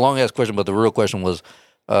he had a long ass question, but the real question was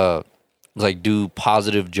like, do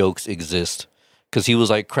positive jokes exist? Because he was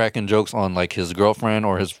like cracking jokes on like his girlfriend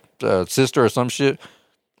or his sister or some shit,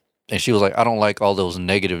 and she was like, I don't like all those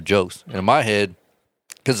negative jokes. And in my head,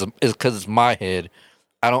 because it's my head,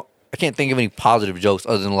 I can't think of any positive jokes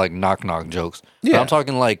other than like knock jokes. Yeah. But I'm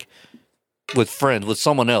talking like with friends, with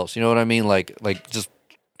someone else. You know what I mean? Like just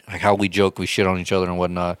like how we joke, we shit on each other and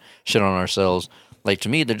whatnot, shit on ourselves. Like to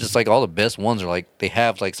me, they're just like all the best ones are like they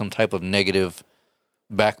have like some type of negative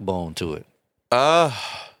backbone to it.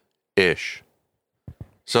 Ish.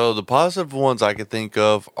 So the positive ones I could think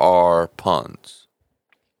of are puns.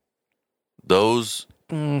 Those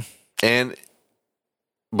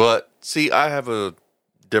but see, I have a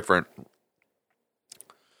different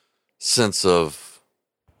sense of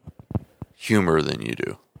humor than you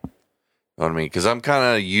do. You know what I mean? Because I'm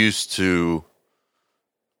kind of used to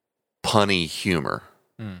punny humor.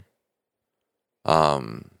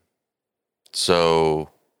 So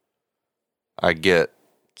I get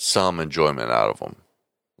some enjoyment out of them.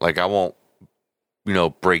 Like I won't,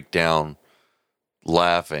 break down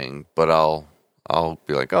laughing, but I'll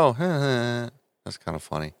be like, oh, that's kind of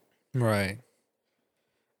funny. Right.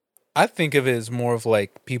 I think of it as more of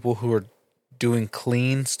like people who are doing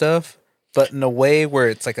clean stuff, but in a way where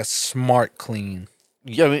it's like a smart clean.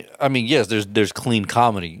 Yeah, I mean, yes, there's clean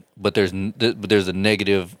comedy, but there's a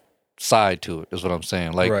negative side to it. Is what I'm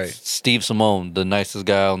saying. Like Right. Steve Simone, the nicest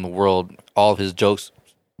guy in the world, all of his jokes,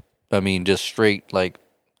 I mean, just straight like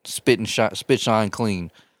spit shine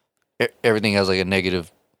clean. Everything has like a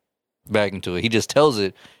negative back into it. He just tells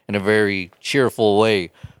it in a very cheerful way,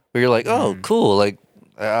 where you're like, oh, cool, like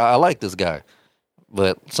I like this guy.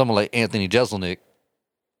 But someone like Anthony Jeselnik,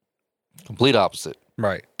 complete opposite.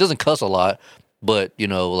 Right. Doesn't cuss a lot, but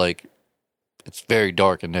like it's very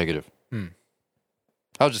dark and negative.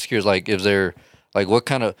 I was just curious, like, if there, like, what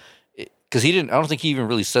kind of, because I don't think he even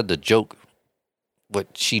really said the joke,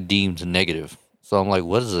 what she deems negative. So I'm like,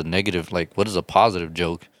 what is a negative, like, what is a positive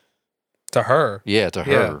joke? To her. Yeah, to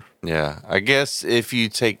her. Yeah, I guess if you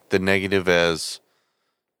take the negative as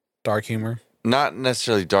Dark humor. not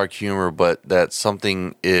necessarily dark humor, but that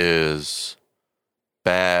something is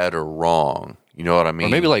bad or wrong. You know what I mean?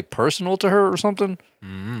 Or maybe like personal to her or something.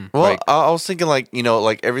 Well, like- I was thinking like,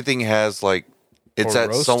 like everything has like, it's Or at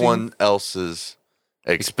roasting? someone else's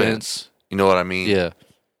expense. You know what I mean? Yeah.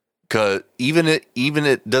 Because even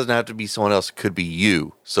it doesn't have to be someone else. It could be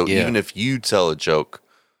you. So Yeah. even if you tell a joke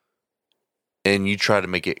and you try to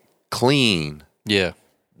make it clean, Yeah.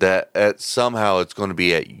 that somehow it's going to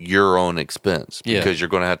be at your own expense Yeah. because you're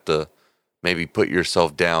going to have to maybe put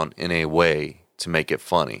yourself down in a way to make it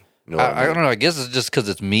funny. You know what I don't know. I guess it's just because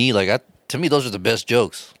it's me. Like, to me, those are the best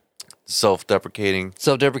jokes. Self-deprecating.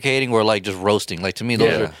 Self-deprecating or like just roasting. Like to me,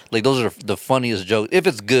 those are the funniest jokes. If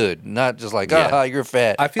it's good, not just like, Yeah. you're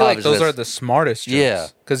fat. I feel like Obviously, those are that's- the smartest jokes. Yeah.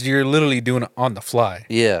 Because you're literally doing it on the fly.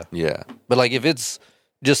 Yeah. Yeah. But like if it's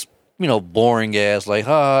just, boring ass, like,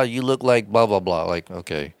 you look like blah, blah, blah. Like,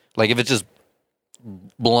 okay. Like if it's just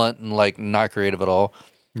blunt and like not creative at all.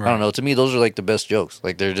 I don't know. To me, those are like the best jokes.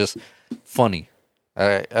 Like they're just funny.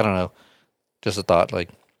 I don't know. Just a thought. Like,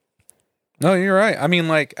 No, you're right. I mean,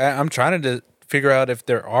 like, I'm trying to figure out if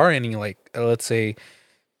there are any, like, let's say,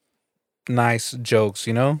 nice jokes,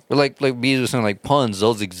 but like B was saying, like puns,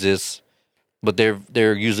 those exist, but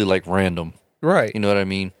they're usually like random. Right. You know what I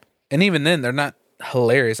mean? And even then, they're not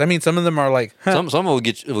hilarious. I mean, some of them are like, huh, Some will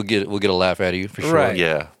get a laugh out of you for sure. Right.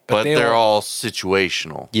 Yeah. But But they they're all- all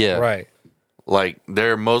situational. Yeah. right. Like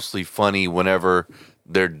they're mostly funny whenever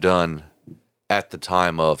they're done at the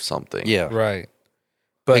time of something. Yeah. Right.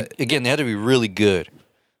 But, Like, again, they had to be really good.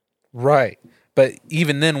 right. But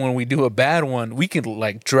even then, when we do a bad one, we can,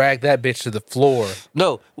 like, drag that bitch to the floor.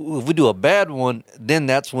 No, if we do a bad one, then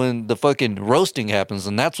that's when the fucking roasting happens,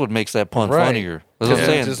 and that's what makes that pun Right. funnier. That's what I'm It's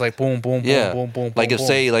saying. just like boom, boom, boom, Yeah. boom, boom, Like boom,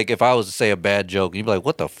 if I was to say a bad joke, you'd be like,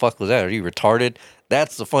 "What the fuck was that? Are you retarded?"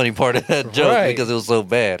 That's the funny part of that joke Right. because it was so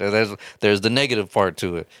bad. And there's the negative part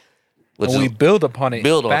to it. Which and we is, build upon it.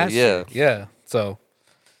 Build on it, faster. yeah. Yeah. So,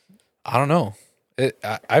 I don't know.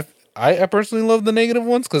 I personally love the negative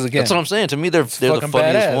ones because again, That's what I'm saying. To me, they're the fucking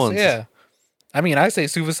funniest badass. ones. Yeah. I mean, I say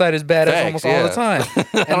suicide is badass Facts, almost all the time.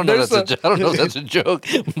 I don't And know. there's I don't know if that's a joke,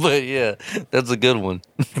 but yeah, that's a good one.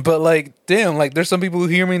 But like, damn, like there's some people who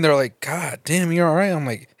hear me and they're like, God damn, you're all right. I'm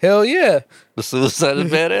like, hell yeah. The suicide is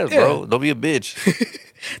badass, Yeah. bro. Don't be a bitch.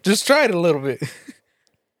 Just try it a little bit.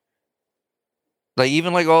 Like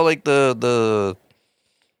even like all like the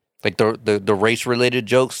race related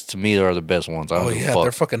jokes to me are the best ones. I don't Oh, give a yeah, fuck.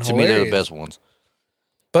 they're fucking to me they're the hilarious. best ones.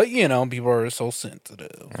 But you know, people are so sensitive.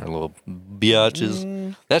 They're little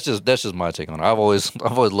biatches. That's just my take on it. I've always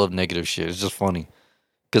loved negative shit. It's just funny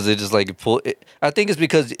because it just like I think it's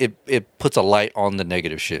because it puts a light on the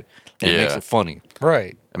negative shit and it makes Yeah. it funny.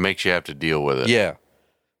 Right. It makes you have to deal with it. Yeah,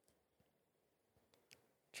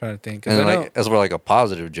 Trying to think. 'Cause and I know- like as for like a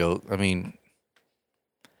positive joke, I mean,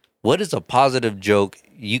 what is a positive joke?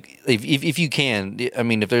 If you can, I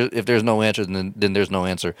mean, if there's no answer, then there's no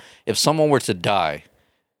answer. If someone were to die,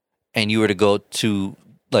 and you were to go to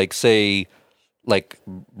like say, like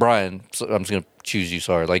Brian, so I'm just gonna choose you.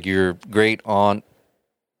 Sorry, like your great aunt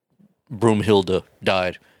Broomhilda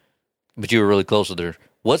died, but you were really close with her.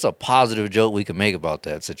 What's a positive joke we can make about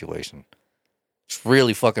that situation? It's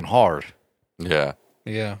really fucking hard. Yeah.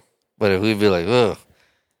 yeah. But if we'd be like, ugh,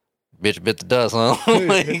 bitch bit the dust, huh?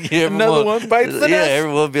 Like, Another one bites the yeah, dust.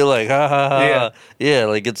 everyone would be like, ha ha ha. Yeah. Yeah,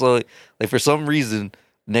 like it's like for some reason,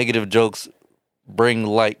 negative jokes bring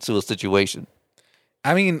light to a situation.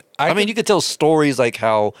 I mean, I mean, you could tell stories like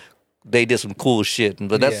how they did some cool shit,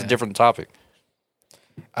 but that's Yeah. a different topic.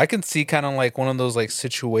 I can see kind of like one of those like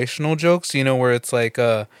situational jokes, you know, where it's like,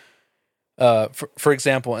 for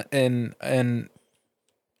example, in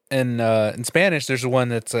Spanish, there's one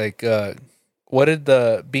that's like, what did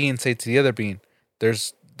the bean say to the other bean?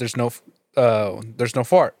 There's no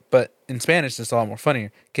fart, but in Spanish it's a lot more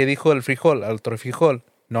funnier. ¿Qué dijo el frijol al otro frijol?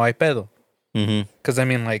 No hay pedo. Mm-hmm. Because I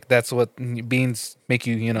mean, like that's what beans make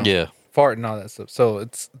you, you know, Yeah. fart and all that stuff. So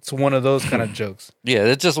it's one of those kind of jokes. Yeah,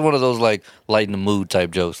 it's just one of those like lighten the mood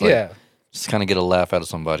type jokes. Like, Yeah. just kind of get a laugh out of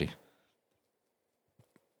somebody.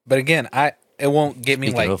 But again, it won't get me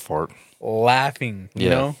Speaking like of fart, if laughing, you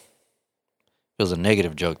Yeah. know? it was a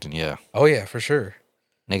negative joke, then yeah, Oh yeah, for sure.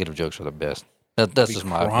 negative jokes are the best. That's Be just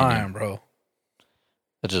my crying, opinion. bro.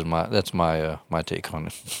 That's my take on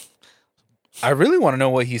it. I really want to know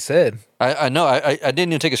what he said. I know I didn't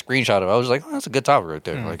even take a screenshot of it. I was like, oh, that's a good topic right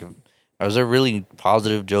there. Like, was there really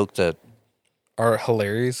positive jokes that? Are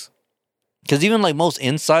hilarious. Because even like most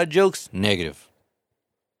inside jokes, negative.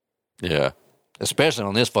 Yeah. Especially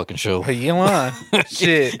on this fucking show. Hey, you lying?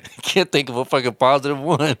 Shit. Can't think of a fucking positive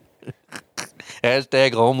one.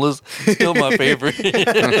 Hashtag homeless. Still my favorite.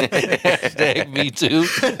 Hashtag me too.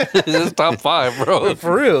 It's top 5, bro.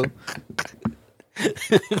 For real.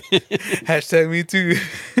 Hashtag me too.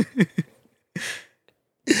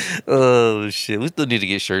 Oh shit. We still need to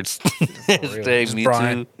get shirts. Hashtag Just me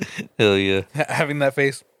Brian. too. Hell yeah. Having that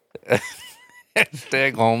face.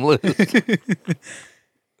 Hashtag homeless.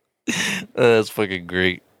 That's fucking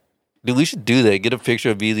great. Dude, we should do that. Get a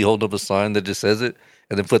picture of Beasley holding up a sign that just says it,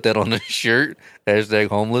 and then put that on the shirt. Hashtag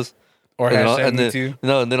homeless. Or And then- hashtag and me then, too.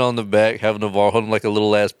 No, and then on the back, having Navarro holding like a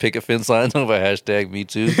little ass picket fence sign of a hashtag me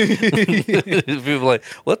too. People are like,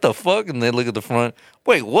 what the fuck? And they look at the front.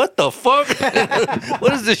 Wait, what the fuck? What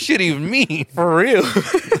does this shit even mean? For real.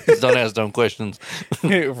 Don't ask dumb questions. For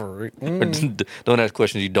real. Mm. Don't ask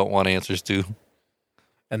questions you don't want answers to.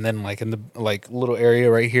 And then like in the like little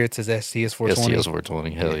area right here, it says STS 420. STS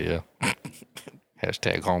 420. Hell yeah.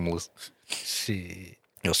 Hashtag homeless. Shit.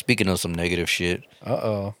 Yo, speaking of some negative shit,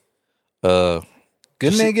 Uh-oh. uh,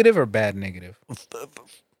 Good Just- negative or bad negative?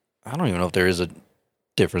 I don't even know if there is a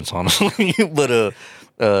difference, honestly. But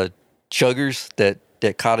Chuggers,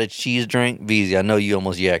 that cottage cheese drink, Beezy, I know you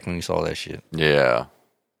almost yacked when you saw that shit. Yeah.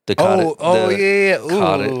 The cottage, Yeah.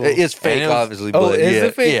 Ooh. it's fake, And it was- obviously, Oh, but is yeah,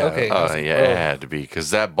 it fake? yeah. Okay. Oh, yeah, it had to be. Because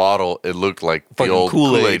that bottle, it looked like the Fucking old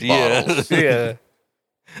Kool-Aid, Kool-Aid, yeah. bottles. Yeah.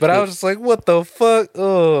 But I was just like, what the fuck?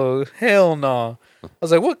 Oh, hell no. I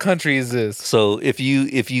was like, what country is this? So if you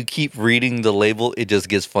keep reading the label, it just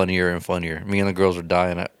gets funnier and funnier. Me and the girls were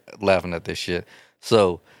dying laughing at this shit.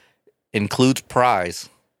 So includes prize.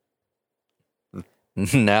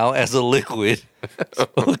 Now as a liquid.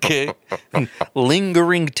 Okay.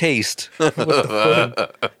 Lingering taste.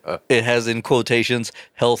 It has in quotations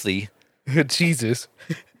healthy. Jesus.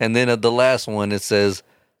 And then at the last one it says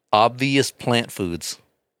obvious plant foods.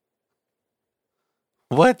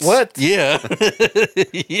 What? What? Yeah.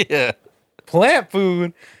 Yeah. Plant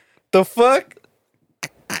food? The fuck?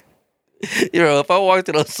 You know, if I walked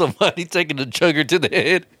in on somebody taking a chugger to the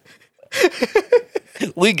head,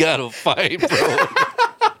 We gotta fight, bro.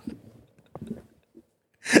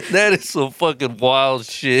 That is some fucking wild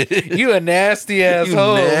shit. You a nasty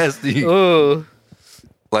asshole. nasty. Oh,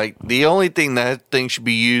 Like the only thing that thing should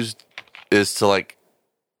be used is to like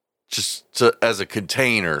just to as a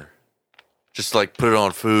container, just like put it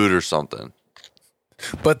on food or something.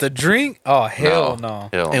 but the drink? Oh hell no.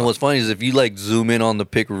 Hell And no. what's funny is if you like zoom in on the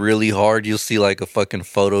pic really hard, you'll see like a fucking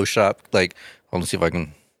Photoshop. Like, hold on, see if I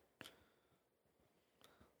can.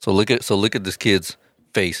 So look at this kid's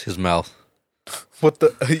face, his mouth. What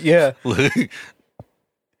the? Yeah,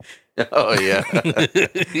 Oh yeah.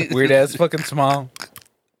 weird ass fucking smile.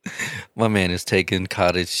 My man is taking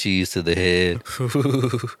cottage cheese to the head.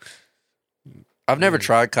 I've never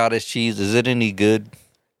tried cottage cheese. Is it any good?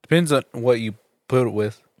 Depends on what you put it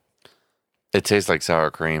with. It tastes like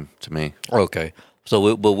sour cream to me. Okay.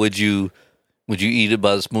 So, but would you eat it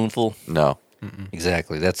by the spoonful? No.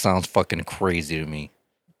 Exactly. That sounds fucking crazy to me.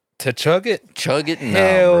 To chug it? Chug it? No,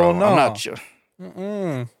 Hell bro. no. I'm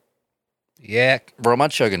not. Yak. Bro, my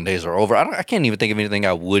chugging days are over. I can't even think of anything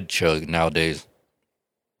I would chug nowadays.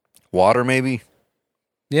 Water, maybe.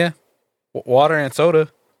 Yeah. Water and soda.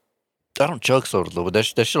 I don't chug soda though, but that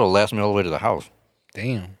shit'll last me all the way to the house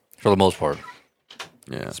Damn. for the most part.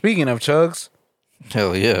 Yeah. Speaking of chugs,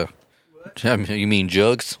 Hell yeah. I mean, you mean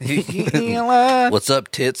jugs? what What's up,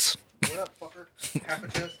 tits?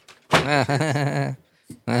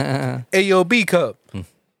 AOB cup?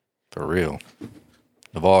 For real.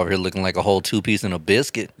 Navar over here looking like a whole 2-piece and a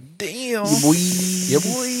biscuit. Damn. Boy. Yeah,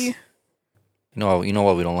 boy. You know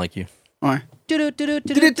why we don't like you? Why? You're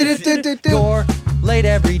late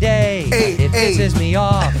every day. It pisses me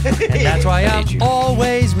off. And that's why I'm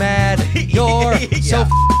always mad. You're so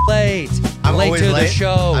late. I'm late always to the late.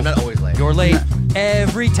 show. I'm not always late. You're late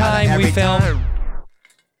every time we film.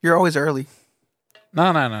 You're always early.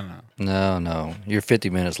 No. No. You're 50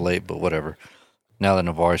 minutes late, but whatever. Now that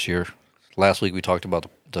Navar's here. Last week we talked about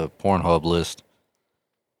the Pornhub list.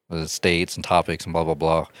 The states and topics and blah, blah,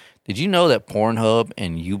 blah. Did you know that Pornhub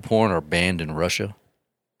and YouPorn are banned in Russia?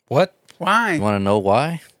 What? Why? You want to know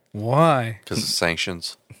why? Why? Because of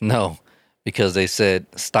sanctions. No, because they said,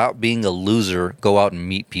 stop being a loser, go out and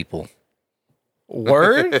meet people.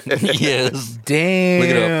 Word? Yes. Damn. Look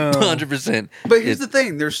it up. 100%. But here's the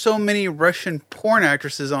thing: there's so many Russian porn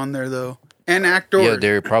actresses on there, though, and actors. Yeah,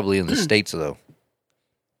 they're probably in the States, though.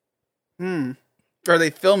 Or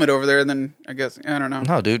they film it over there, and then I guess I don't know.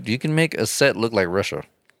 No, dude, you can make a set look like Russia.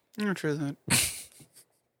 I'm not sure of that.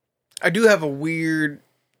 I do have a weird.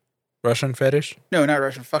 Russian fetish? No, not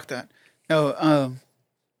Russian. Fuck that. No,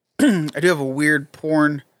 I do have a weird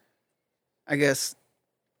porn. I guess.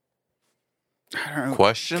 I don't know.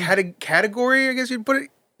 Question? Category, I guess you'd put it,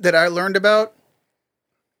 that I learned about.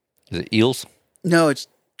 Is it eels? No, it's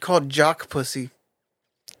called jock pussy.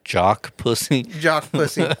 Jock pussy? Jock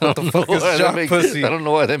pussy. What the fuck is jock pussy? I don't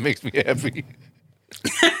know why that makes me happy.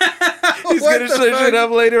 He's going to search it up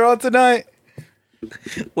later on tonight.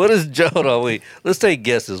 What is hold on, wait. Let's take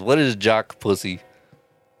guesses. What is jock pussy?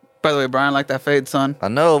 By the way, Brian, like that fade, son. I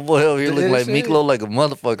know, boy, over here looking like Shit. Miklo like a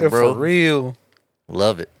motherfucker, bro. For real.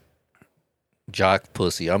 Love it. Jock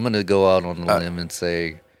pussy. I'm gonna go out on a limb and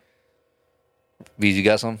say, Bees, you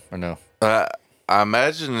got some or no? I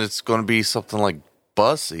imagine it's going to be something like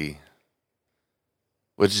bussy,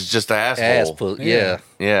 which is just asshole. Ass pussy. Yeah.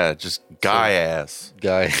 Yeah, just guy ass.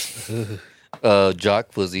 Guy.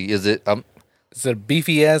 Jock pussy. Is it? Is it a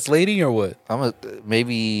beefy ass lady or what?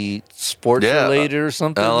 Maybe sports Yeah, related or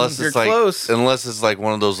something. Unless You're it's like, close. unless it's like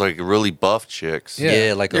one of those like really buff chicks.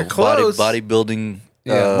 Yeah, like You're a close. bodybuilding.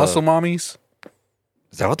 Yeah, muscle mommies.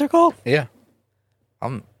 Is that what they're called? Yeah.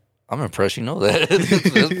 I'm impressed. You know that.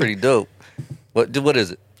 That's pretty dope. What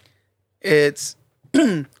is it? It's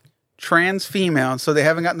trans female, so they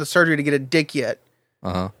haven't gotten the surgery to get a dick yet.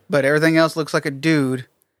 But everything else looks like a dude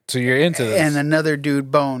So you're into this. and another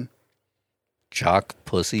dude bone. Jock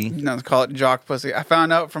pussy. No, let's call it jock pussy. I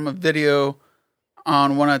found out from a video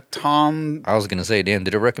on one of Tom. I was gonna say, damn,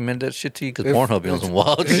 did it recommend that shit to you? Because Pornhub be on some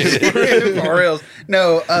wild shit. For reals.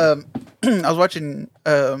 No, I was watching.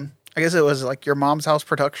 I guess it was like Your Mom's House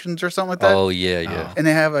Productions or something like that. Oh yeah. And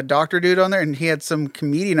they have a doctor dude on there, and he had some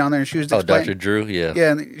comedian on there, and she was Oh, explaining. Dr. Drew. Yeah.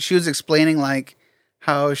 Yeah, and she was explaining like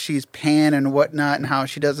how she's pan and whatnot, and how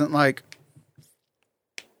she doesn't like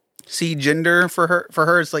see gender for her. For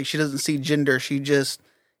her, it's like she doesn't see gender. She just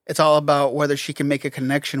it's all about whether she can make a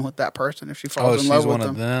connection with that person if she falls in she's love with one them.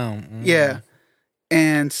 of them. Mm. Yeah,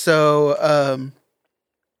 and so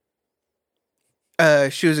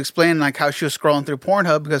she was explaining like how she was scrolling through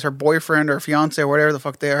Pornhub because her boyfriend or fiance or whatever the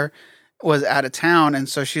fuck they are was out of town, and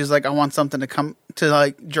so she's like, I want something to come to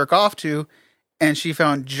like jerk off to. and she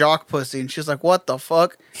found jock pussy, and she's like, "What the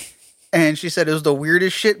fuck?" And she said it was the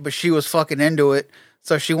weirdest shit, but she was fucking into it.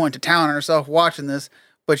 So she went to town on herself watching this.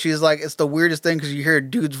 But she's like, it's the weirdest thing because you hear a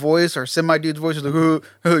dude's voice or semi-dude's voice, like,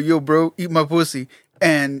 yo, bro, eat my pussy.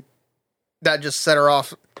 And that just set her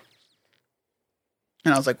off.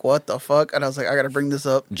 And I was like, what the fuck? And I was like, I got to bring this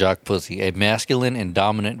up. Jock pussy, a masculine and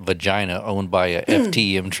dominant vagina owned by a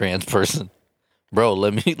FTM trans person. Bro,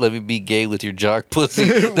 let me be gay with your jock pussy.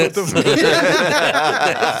 That's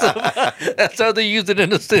how they use it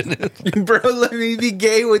in a sentence. Bro, let me be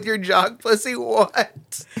gay with your jock pussy.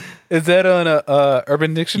 What? Is that on a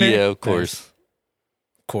Urban Dictionary? Yeah, of course.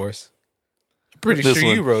 Of course. Pretty This sure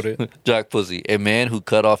you one. wrote it. Jock pussy, a man who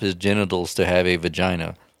cut off his genitals to have a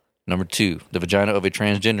vagina. Number 2, the vagina of a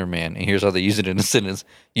transgender man. And here's how they use it in a sentence.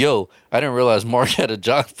 Yo, I didn't realize Mark had a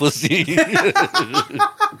jock pussy.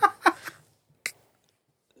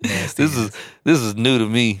 This is new to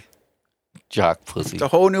me. Jock pussy. It's a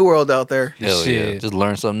whole new world out there. Hell yeah. Shit. Just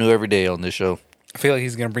learn something new every day on this show. I feel like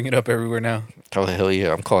he's going to bring it up everywhere now. Oh, hell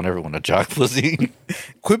yeah. I'm calling everyone a jock pussy.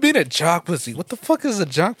 Quit being a jock pussy. What the fuck is a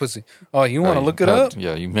jock pussy? Oh, you want to look it up?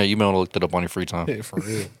 Yeah, you may want to look that up on your free time. Yeah, for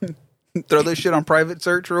real. Throw this shit on private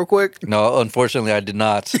search real quick. No, unfortunately, I did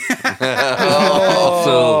not. So,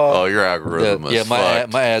 Oh, your algorithm is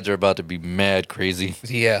fucked. my ads are about to be mad crazy.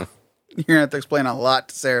 Yeah. You're going to have to explain a lot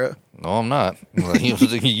to Sarah. No, I'm not. You're going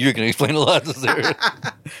to explain a lot to Sarah.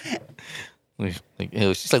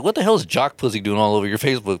 She's like, what the hell is jock pussy doing all over your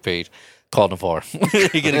Facebook page? Call Navar.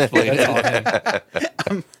 He can explain it.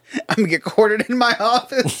 I'm going to get courted in my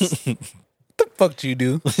office. What the fuck do you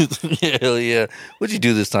do? Hell yeah. What'd you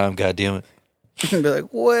do this time, goddammit? And be like,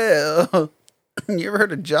 well, you ever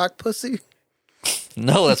heard of jock pussy?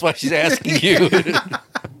 No, that's why she's asking you.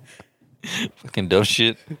 Fucking dumb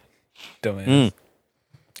shit. Dumbass.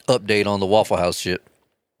 Update on the Waffle House shit.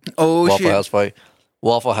 Oh, Waffle shit. House fight.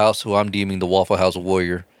 Waffle House, who I'm deeming the Waffle House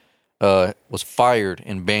warrior, was fired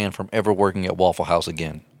and banned from ever working at Waffle House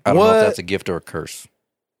again. I don't know What? if that's a gift or a curse.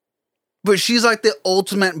 But she's like the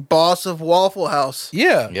ultimate boss of Waffle House.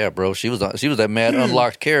 Yeah. Yeah, bro. She was that mad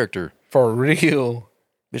unlocked character. For real.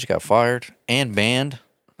 Bitch got fired and banned.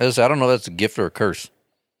 I don't know if that's a gift or a curse.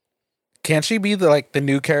 Can't she be the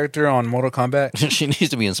new character on Mortal Kombat? She needs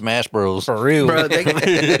to be in Smash Bros. For real. Bro,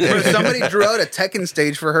 bro, somebody drew out a Tekken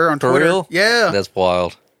stage for her on For Twitter. real? Yeah. That's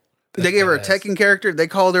wild. They gave her a badass. Tekken character. They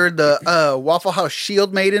called her the Waffle House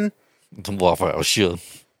Shield Maiden. The Waffle House shield.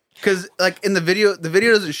 Because, like, in the video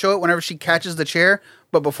doesn't show it whenever she catches the chair.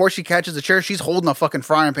 But before she catches the chair, she's holding a fucking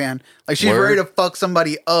frying pan. Like, she's Word? ready to fuck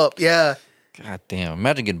somebody up. Yeah. God damn.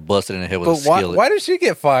 Imagine getting busted in the head with But a skillet. why did she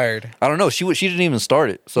get fired? I don't know. She didn't even start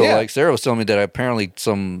it. So Yeah. like Sarah was telling me that apparently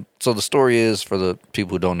so the story is, for the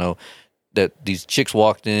people who don't know, that these chicks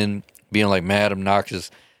walked in being like mad,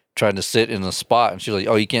 obnoxious, trying to sit in a spot, and she was like,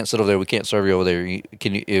 "Oh, you can't sit over there. We can't serve you over there.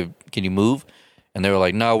 Can you move?" And they were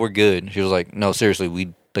like, "No, we're good." She was like, "No, seriously,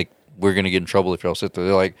 we're gonna get in trouble if y'all sit there."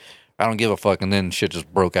 They're like, "I don't give a fuck." And then shit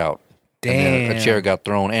just broke out. And then Damn. a chair got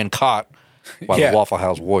thrown and caught by Yeah. the Waffle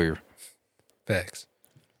House warrior. Facts.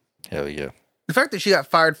 Hell yeah. The fact that she got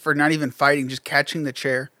fired for not even fighting, just catching the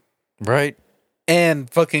chair. Right? And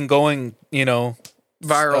fucking going,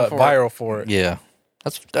 Viral for it. Yeah.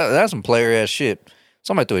 That's some player ass shit.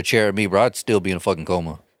 Somebody threw a chair at me, bro. I'd still be in a fucking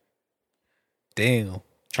coma. Damn.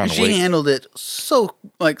 Trying to She wait. handled it so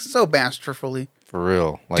masterfully. For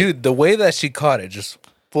real. Like, Dude, the way that she caught it, just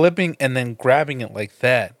flipping and then grabbing it like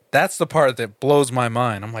that, that's the part that blows my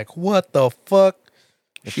mind. I'm like, what the fuck?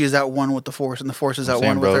 She is at one with the Force, and the Force is I'm at saying,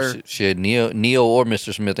 one bro, with her. shit, Neo or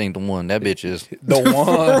Mr. Smith ain't the one. That bitch is The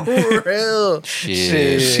one. For real.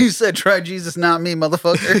 shit. She said, "Try Jesus, not me,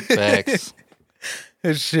 motherfucker." Facts.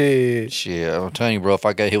 Shit. Shit, I'm telling you, bro, if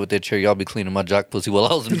I got hit with that chair, y'all be cleaning my jock pussy while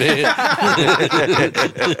I was in bed.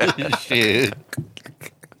 Shit.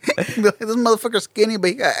 Be like, this motherfucker's skinny,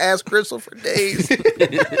 but he got ass gristle for days.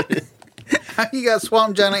 He got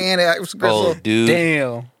Swamp Johnny and ass gristle. Oh, dude.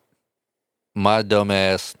 Damn. My dumb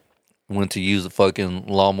ass went to use the fucking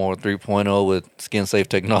lawnmower 3.0 with skin safe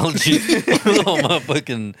technology on my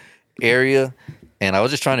fucking area, and I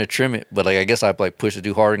was just trying to trim it, but like I guess I like pushed it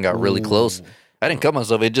too hard and got really close. I didn't cut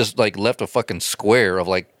myself; it just like left a fucking square of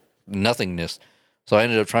like nothingness. So I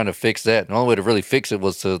ended up trying to fix that. The only way to really fix it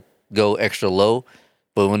was to go extra low,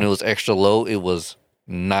 but when it was extra low, it was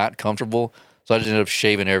not comfortable. So I just ended up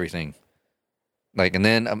shaving everything. Like, and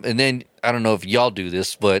then I don't know if y'all do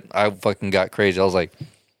this, but I fucking got crazy. I was like,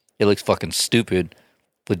 it looks fucking stupid,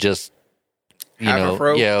 but just, Have a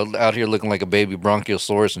fro? yeah, out here looking like a baby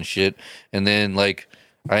bronchiosaurus and shit. And then like,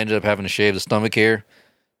 I ended up having to shave the stomach hair,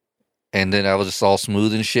 and then I was just all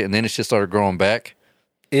smooth and shit. And then it just started growing back.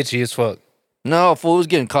 Itchy as fuck. No, fool was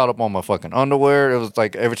getting caught up on my fucking underwear. It was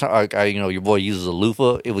like every time I your boy uses a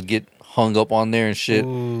loofah, it would get hung up on there and shit.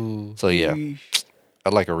 Ooh. So yeah,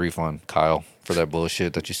 I'd like a refund, Kyle, for that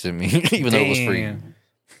bullshit that you sent me, even though it was free. Damn.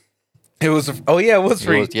 It was. Oh yeah, it was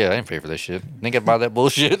free. Yeah, I didn't pay for that shit. Think I buy that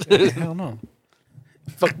bullshit. Hell no.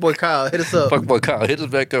 Fuck boy Kyle, hit us up. Fuck boy Kyle, hit us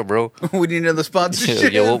back up, bro. We need another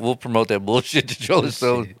sponsorship. Yeah, we'll promote that bullshit to Joe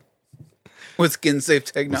Stone. Shit. With skin safe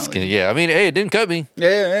technology. Yeah, I mean, hey, it didn't cut me.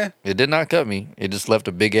 Yeah. It did not cut me. It just left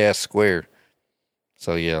a big ass square.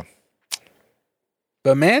 So yeah,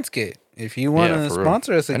 But Manscaped, if you want to for real.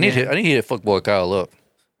 sponsor us I again, need to hit fuck boy Kyle up.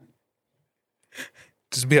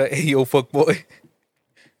 just be like, hey, yo, fuck boy.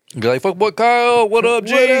 Be like, fuck boy Kyle, what up,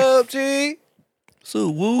 G? What up, G? So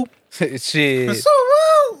whoop. Shit. So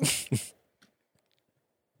woo!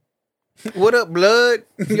 What up, blood?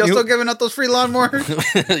 Y'all still giving out those free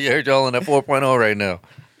lawnmowers? You heard y'all in that 4.0 right now.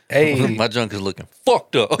 Hey, My junk is looking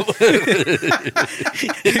fucked up.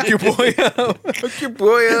 pick your boy up. Hook your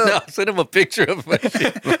boy up. No, send him a picture of my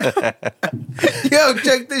shit. Yo,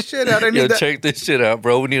 check this shit out. I need Yo, that. check this shit out,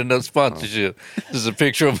 bro. We need another sponsorship. This is a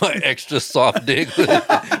picture of my extra soft dick with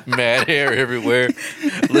mad hair everywhere.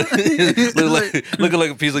 Looking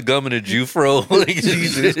like a piece of gum in a Jufro. Like,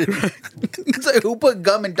 Jesus. It's like, who put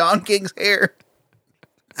gum in Don King's hair?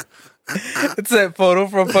 It's that photo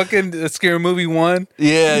from fucking Scary Movie 1.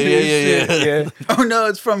 Yeah. Yeah. Oh no,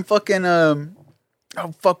 it's from fucking oh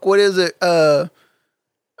fuck, what is it? I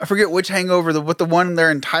forget which hangover, with the one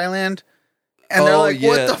there in Thailand. And they're Oh, like, yeah.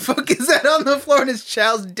 what the fuck is that on the floor? And it's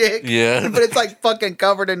Chow's dick. Yeah. But it's like fucking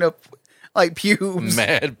covered in like pubes.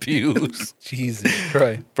 Mad pews. Jesus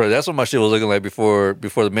Christ. Bro, that's what my shit was looking like before the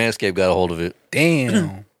Manscaped got a hold of it.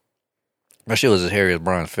 Damn. My shit was as hairy as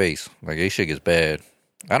Brian's face. Like, this shit gets bad.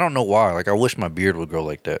 I don't know why. Like, I wish my beard would grow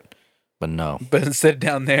like that. But no. But instead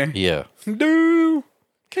down there. Yeah. Do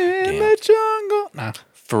in Damn. the jungle. Nah.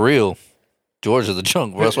 For real. George is the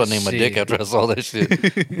junk, bro. That's why I named my dick Shit. after I saw that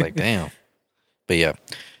shit. Like, damn. But yeah.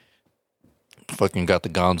 Fucking got the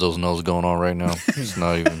Gonzo's nose going on right now. It's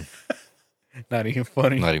not even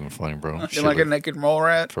funny, bro. You're Shit like a look- naked mole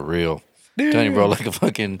rat. for real. Telling you, bro, like a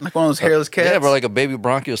fucking... Like one of those hairless cats. Yeah, bro, like a baby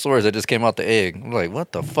bronchiosaurus that just came out the egg. I'm like,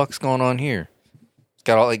 what the fuck's going on here? It's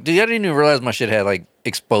got all like, dude, I didn't even realize my shit had like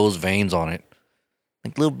exposed veins on it.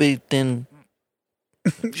 Like little big thin.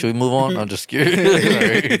 Should we move on? I'm just scared.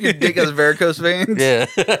 Your dick has varicose veins. Yeah.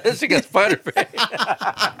 She got spider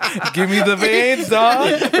veins. Give me the veins,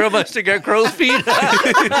 dog. Bro, my shit got crow's feet.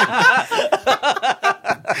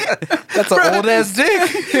 That's an old ass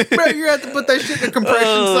dick. Bro, you have to put that shit in a compression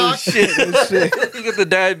Oh, sock. shit. You got the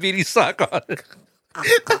diabetes sock on it.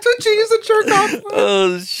 That's what you use to jerk off with.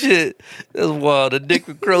 Oh, shit. That's wild. The dick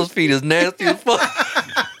with crow's feet is nasty as fuck.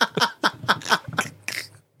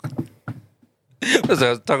 I was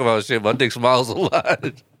talking about shit. My dick smiles a lot.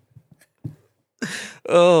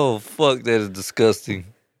 Oh, fuck. That is disgusting.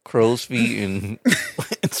 Crow's feet and,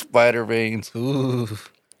 and spider veins. Ooh.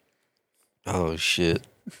 Oh, shit.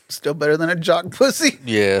 Still better than a jock pussy.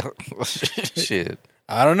 Yeah. Shit.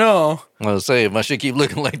 I don't know. I was saying, if my shit keep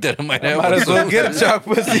looking like that, I might have Might one as well soon. get a chalk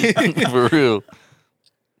pussy. For real.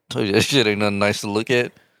 Told you that shit ain't nothing nice to look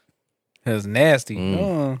at. That's nasty.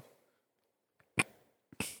 Mm. Oh.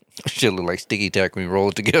 Shit look like sticky tack when you roll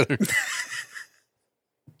it together.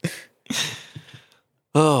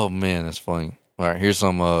 Oh man, that's funny. All right, here's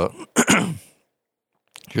some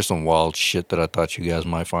here's some wild shit that I thought you guys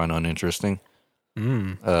might find uninteresting.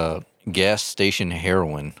 Gas station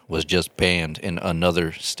heroin was just banned in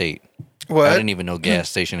another state. What? I didn't even know gas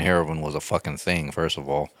station heroin was a fucking thing, first of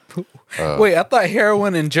all. Wait, I thought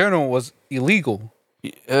heroin in general was illegal.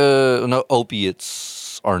 No,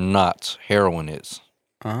 opiates are not. Heroin is.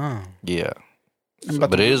 Oh. Yeah. about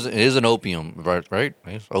But to- it is an opium, right?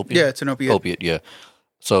 It's opium? Yeah, it's an opiate. Opiate, yeah.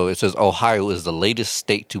 So it says Ohio is the latest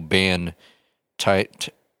state to ban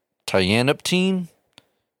tianeptine,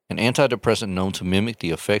 an antidepressant known to mimic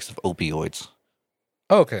the effects of opioids.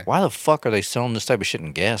 Okay. Why the fuck are they selling this type of shit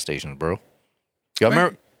in gas stations, bro? Y'all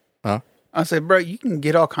remember? I said, bro, you can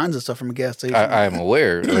get all kinds of stuff from a gas station. I am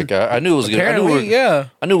aware. Like I knew it was good. Apparently, yeah.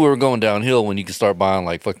 I knew we were going downhill when you could start buying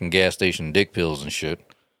like fucking gas station dick pills and shit.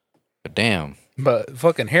 But damn, But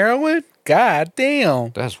fucking heroin? God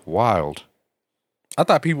damn. that's wild. I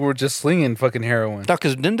thought people were just slinging fucking heroin. No,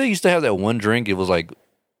 because didn't they used to have that one drink? It was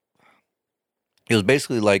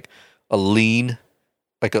basically like a lean,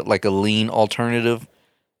 like a lean alternative.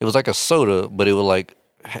 It was like a soda, but it would like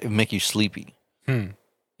make you sleepy.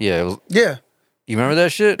 Yeah, it was, yeah. you remember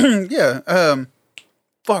that shit? Yeah.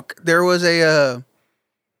 Fuck. There was a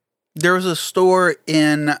store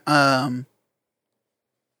in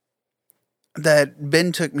that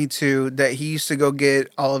Ben took me to that he used to go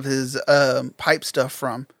get all of his pipe stuff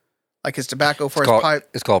from, like his tobacco for his pipe.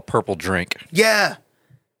 It's called Purple Drink. Yeah,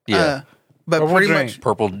 Yeah, but Purple pretty Drink. much.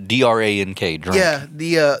 Purple DRANK drink. Yeah,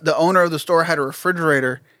 the owner of the store had a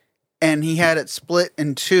refrigerator, and he had it split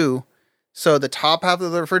in two. So the top half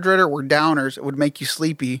of the refrigerator were downers; it would make you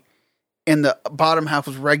sleepy, and the bottom half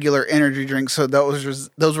was regular energy drinks. So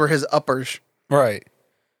those were his uppers. Right.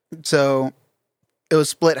 So it was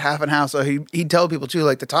split half and half. So he'd tell people too,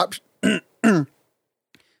 like the top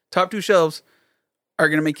top two shelves are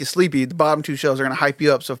gonna make you sleepy. The bottom two shelves are gonna hype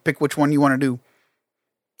you up. So pick which one you want to do.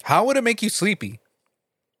 How would it make you sleepy?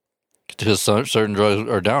 Just certain drugs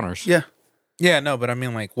are downers. Yeah. Yeah, no, but I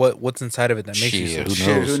mean, like, what's inside of it that makes you Shit, sleepy? who Shit,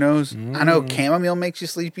 knows? who knows? I know chamomile makes you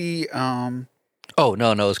sleepy. Oh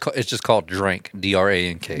no, it's just called Drink.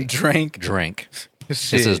 DRANK. Drink. Drink. It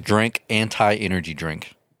Shit. says drink anti-energy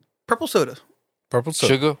drink. Purple soda. Purple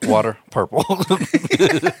soda. Sugar, water, purple.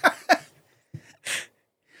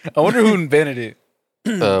 I wonder who invented it.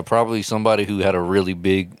 Probably somebody who had a really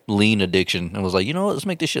big lean addiction and was like, you know what, let's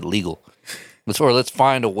make this shit legal. Let's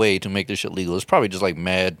find a way to make this shit legal. It's probably just like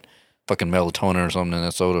mad fucking melatonin or something in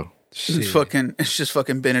that soda. It's just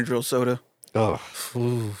fucking Benadryl soda. Oh,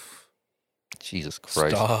 Oof. Jesus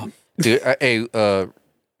Christ. Stop. Dude,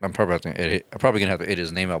 I'm probably gonna have to edit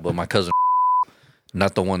his name out, but my cousin,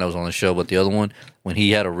 not the one that was on the show, but the other one, when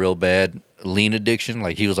he had a real bad lean addiction,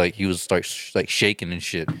 like he was start like shaking and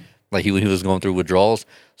shit, like he was going through withdrawals.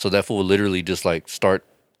 So that fool would literally just like start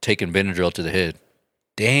taking Benadryl to the head.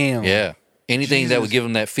 Damn. Yeah, anything that would give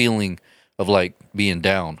him that feeling of like being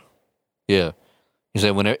down. Yeah, he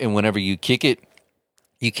said whenever you kick it,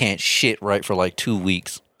 you can't shit right for like 2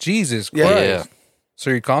 weeks. Jesus Christ. Yeah. So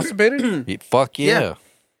you're constipated? Fuck yeah.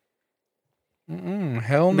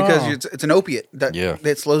 Hell no. Because it's an opiate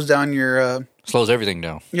that slows down your Slows everything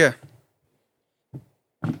down. yeah.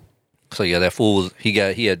 So yeah, that fool he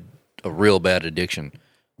had a real bad addiction.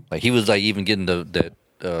 Like he was like even getting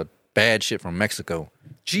that bad shit from Mexico.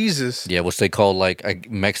 Jesus. Yeah, what's they call like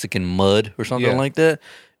Mexican mud or something Yeah. like that.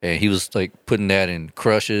 And he was like putting that in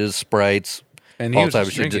crushes, Sprites, And he all was type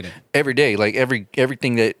just of shit drinking it. every day. Like every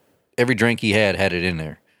drink he had it in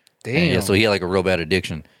there. Damn. And yeah, so he had like a real bad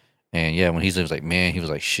addiction. And yeah, when he was like, man, he was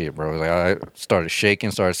like, shit, bro. Like I started shaking,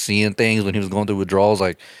 started seeing things when he was going through withdrawals.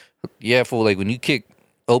 Like, yeah, fool. Like when you kick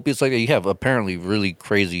opiates like that, you have apparently really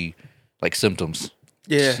crazy like symptoms.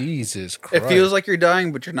 Yeah. Jesus Christ. It feels like you're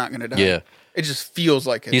dying, but you're not gonna die. Yeah. It just feels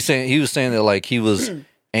like it. He was saying that like he was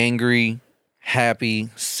angry, happy,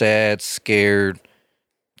 sad, scared,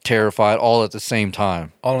 terrified, all at the same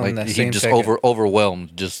time. All in like that he same just second.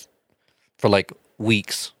 overwhelmed just for like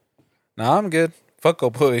weeks. Nah, I'm good. Fuck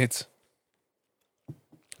opioids.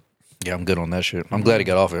 Yeah, I'm good on that shit. I'm glad he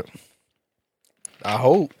got off it. I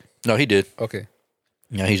hope. No, he did. Okay.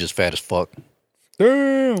 Yeah, he's just fat as fuck.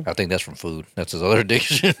 Damn. I think that's from food. That's his other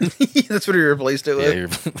addiction. That's what he replaced it Yeah,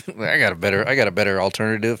 with. I got a better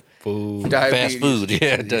alternative. Food. Diabetes. Fast food.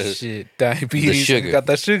 Yeah, it does. Shit. Diabetes. The sugar. Got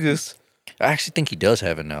that sugars. I actually think he does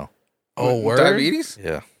have it now. Oh, word? Diabetes?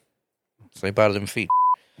 Yeah. Sleep out of them feet.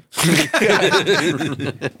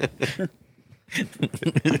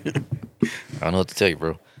 I don't know what to tell you,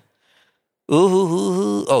 bro.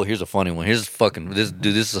 Ooh. Oh, here's a funny one. This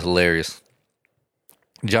is hilarious.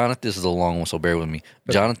 Jonathan, this is a long one, so bear with me.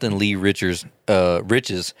 Jonathan Lee Riches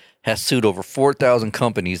has sued over 4,000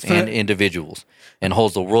 companies and individuals and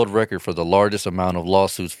holds the world record for the largest amount of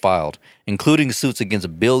lawsuits filed, including suits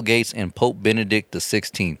against Bill Gates and Pope Benedict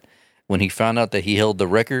XVI. When he found out that he held the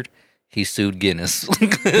record, he sued Guinness.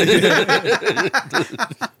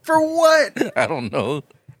 For what? I don't know.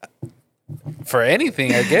 For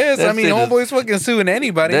anything, I guess. I That mean, shit is- homeboy's fucking suing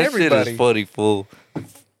anybody, That everybody. shit is funny, fool.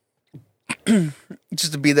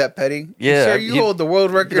 Just to be that petty? Yeah, Sir, you you- hold the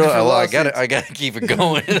world record You know, for I lawsuits. gotta keep it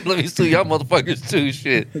going. Let me sue y'all motherfuckers too.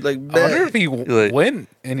 Shit. Like, I wonder bet. if he Like- win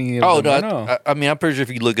any of Oh them. no! I mean, I'm pretty sure if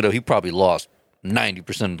you look it up, he probably lost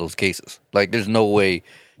 90% of those cases. Like, there's no way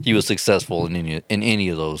he was successful in any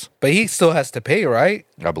of those. But he still has to pay, right?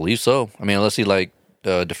 I believe so. I mean, unless he like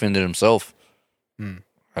defended himself.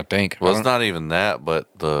 I think. Well, I it's don't- not even that, but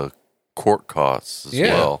the court costs as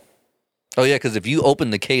Yeah. well. Oh yeah, because if you open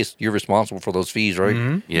the case, you're responsible for those fees, right?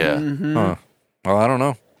 Mm-hmm. Yeah. Huh. Well, I don't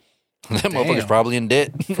know. That motherfucker's probably in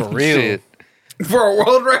debt. For real. Shit. For a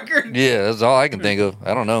world record? Yeah, that's all I can think of.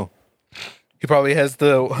 I don't know. He probably has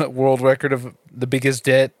the world record of the biggest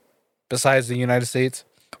debt besides the United States.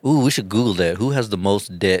 Ooh, we should Google that. Who has the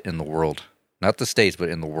most debt in the world? Not the States, but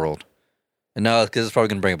in the world. And no, because it's probably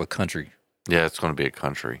going to bring up a country. Yeah, it's going to be a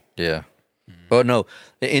country. Yeah. Oh, no.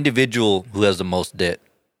 The individual who has the most debt.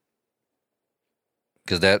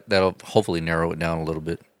 because that'll hopefully narrow it down a little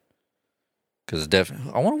bit. Because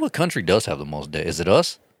definitely, I wonder what country does have the most debt. Is it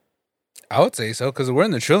us? I would say so because we're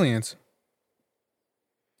in the trillions.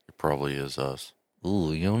 It probably is us.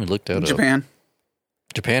 Ooh, you only looked that up. Japan.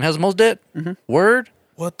 Japan has the most debt? Mhm. Word?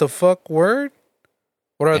 What the fuck? Word?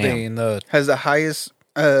 What are Damn. they in the? Has the highest,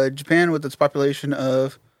 Japan with its population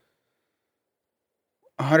of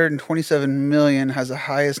 127 million has the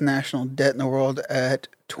highest national debt in the world at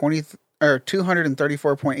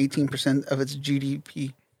 234.18% of its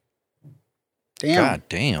GDP. Damn. God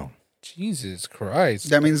damn. Jesus Christ!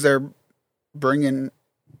 That means they're bringing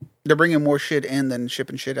more shit in than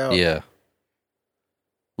shipping shit out. Yeah.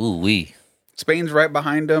 Ooh wee. Spain's right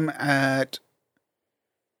behind them at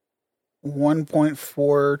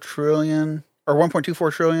 1.4 trillion or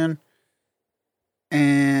 1.24 trillion.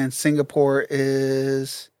 And Singapore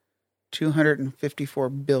is 254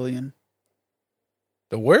 billion.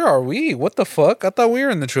 Where are we? What the fuck? I thought we were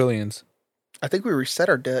in the trillions. I think we reset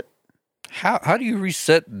our debt. How do you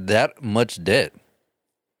reset that much debt?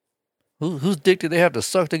 Whose dick did they have to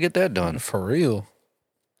suck to get that done? For real.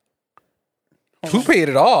 Who paid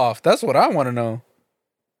it off? That's what I want to know.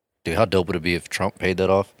 Dude, how dope would it be if Trump paid that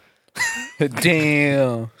off?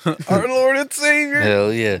 Damn. Our Lord and Savior.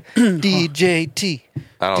 Hell yeah. DJT.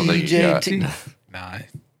 I don't think you got. DJT. Nah. I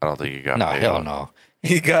don't think you got. No, paid hell off. no.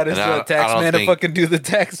 He got his And I tax don't man to think- fucking do the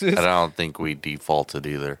taxes. And I don't think we defaulted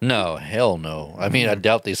either. No, hell no. I mean, I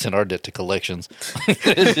doubt they sent our debt to collections.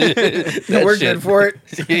 We're good for it.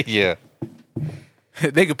 it. Yeah.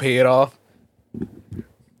 They could pay it off.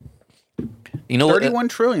 You know what? 31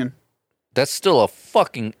 trillion. That's still a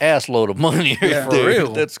fucking assload of money right Yeah. For there.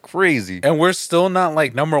 real. That's crazy. And we're still not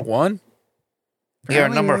like number one. We are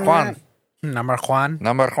number Apparently one. Number Juan.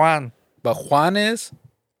 Number one. But Juan is?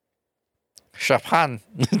 Japan.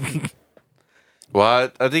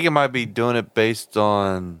 Well, I think it might be doing it based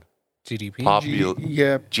on GDP.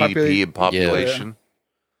 Yeah. GDP and population. population.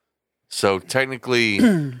 So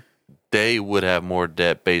technically, they would have more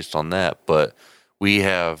debt based on that, but we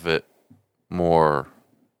have it more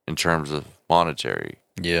in terms of monetary.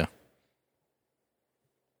 Yeah.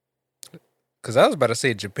 Because I was about to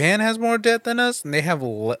say Japan has more debt than us, and they have a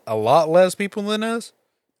lot less people than us.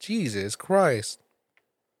 Jesus Christ.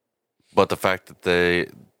 But the fact that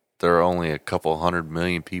there are only a couple 100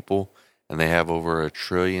 million people and they have over $1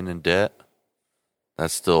 trillion in debt,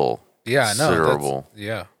 that's still Yeah, I know. considerable.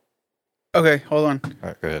 Yeah. Okay, hold on. All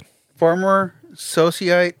right, go ahead. Former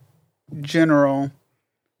Societe General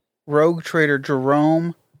rogue trader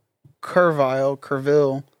Jerome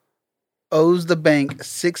Kerviel owes the bank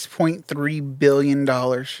 $6.3 billion.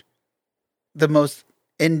 The most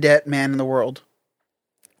in-debt man in the world.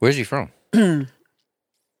 Where's he from? It's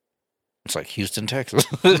like Houston, Texas.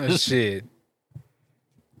 Shit.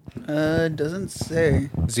 Doesn't say.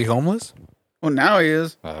 Is he homeless? Well, now he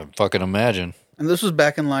is. I fucking imagine. And this was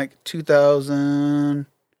back in like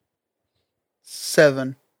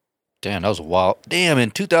 2007. Damn, that was a wild. Damn, in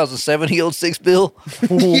 2007 he owed $6 billion.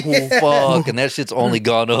 Fuck, and that shit's only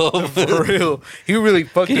gone up. For real. He really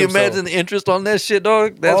fucked Can you himself. imagine the interest on that shit,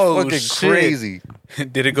 dog? That's Oh, fucking shit. crazy.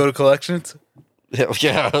 Did it go to collections?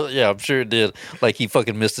 Yeah, I'm sure it did. Like he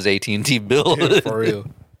fucking missed his AT&T bill. For real.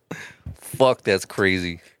 Fuck, that's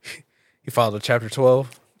crazy. He filed a chapter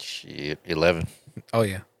 12. Shit, 11. Oh,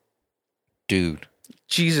 yeah. Dude.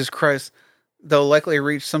 Jesus Christ. They'll likely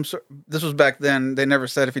reach some sort. This was back then. They never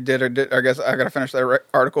said if he did or did. I guess I got to finish that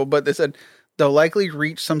article. But they said they'll likely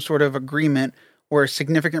reach some sort of agreement where a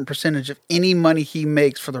significant percentage of any money he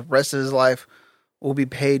makes for the rest of his life will be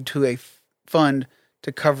paid to a fund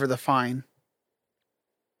to cover the fine.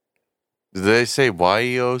 Did they say why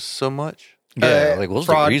he owes so much? Yeah, like what's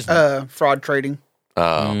fraud, the reason? Fraud trading.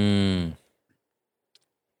 I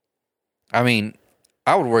mean,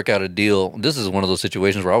 I would work out a deal. This is one of those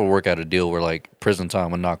situations where I would work out a deal where like prison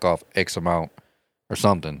time would knock off X amount or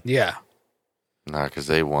something. Yeah. Nah, because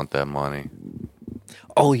they want that money.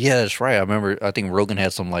 Oh yeah, that's right. I remember. I think Rogan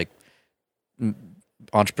had some like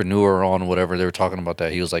entrepreneur on whatever. They were talking about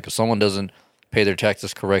that. He was like, if someone doesn't pay their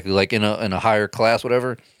taxes correctly, like in a higher class,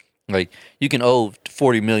 whatever, like you can owe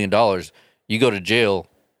 $40 million. You go to jail.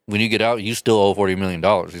 When you get out, you still owe $40 million.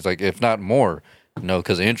 He's like, if not more,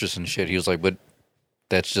 because of interest and shit. He was like, but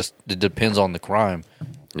that's just, it depends on the crime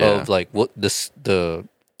of like what the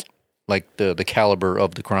caliber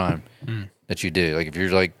of the crime that you did. Like if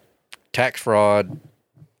you're like tax fraud,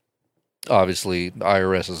 obviously the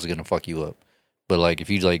IRS is going to fuck you up. But like if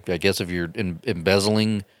you like, I guess if you're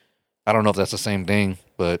embezzling, I don't know if that's the same thing,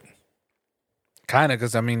 but Kind of,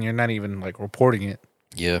 because, I mean, you're not even, like, reporting it.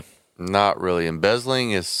 yeah. Not really.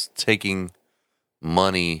 Embezzling is taking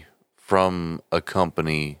money from a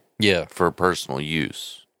company Yeah. for personal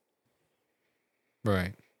use.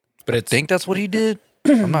 Right. But I it's think that's what he did.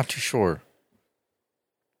 I'm not too sure.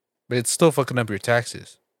 but it's still fucking up your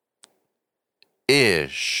taxes.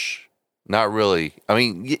 Ish. Not really. I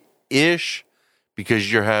mean, ish,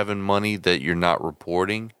 because you're having money that you're not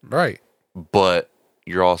reporting, Right. but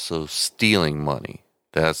you're also stealing money.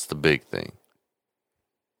 That's the big thing.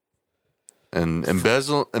 And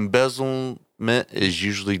embezzlement is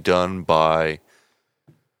usually done by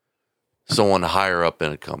someone higher up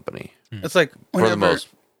in a company It's like for the most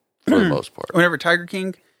part. whenever Tiger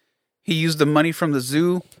King, he used the money from the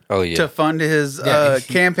zoo Oh yeah. to fund his Yeah.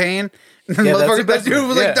 campaign. And the Yeah, that's motherfucker, that dude was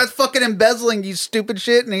embezzlement, like, yeah. "That's fucking embezzling, you stupid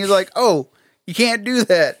shit." And he's like, "Oh, you can't do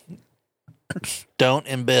that." Don't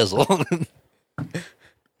embezzle.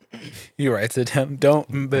 You write it down. Don't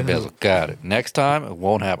embezzle. Embezzle. Got it. Next time it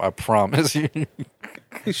won't happen. I promise you.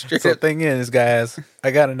 Straight So the up. thing is, guys,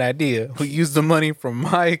 I got an idea. We use the money from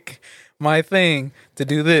my thing to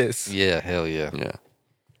do this. Yeah. Hell yeah. Yeah.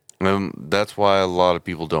 And that's why a lot of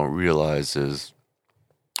people don't realize is,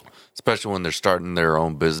 especially when they're starting their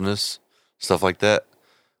own business, stuff like that.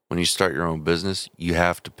 When you start your own business, you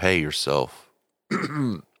have to pay yourself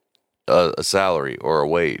a salary or a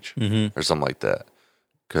wage Mm-hmm. or something like that.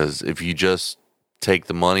 Because if you just take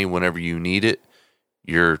the money whenever you need it,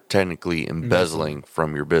 you're technically embezzling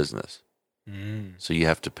from your business. So you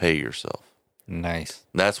have to pay yourself. Nice.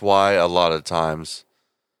 That's why a lot of times,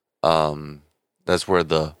 that's where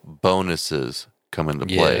the bonuses come into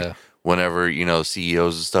play. Yeah. Whenever,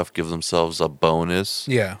 CEOs and stuff give themselves a bonus,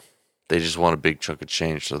 Yeah. they just want a big chunk of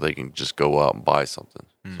change so they can just go out and buy something.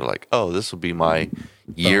 So they're like, oh, this will be my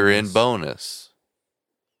year-end bonus.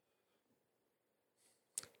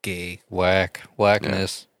 Gay.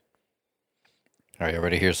 Whackness. All right, you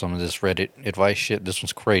ready to hear some of this Reddit advice shit? This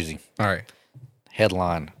one's crazy. All right.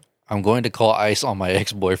 Headline: I'm going to call ICE on my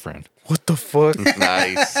ex-boyfriend. What the fuck?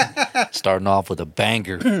 Nice. Starting off with a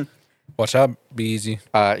banger. Watch out, be easy.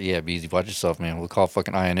 Yeah, be easy. Watch yourself, man. We'll call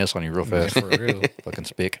fucking INS on you real fast. For real. Fucking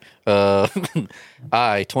spick.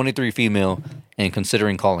 I, 23 female, and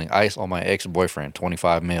considering calling ICE on my ex-boyfriend,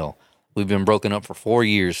 25 male. We've been broken up for 4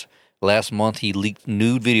 years. Last month, he leaked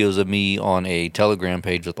nude videos of me on a Telegram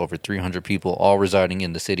page with over 300 people, all residing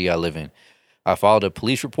in the city I live in. I filed a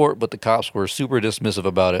police report, but the cops were super dismissive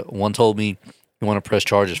about it. One told me, "You want to press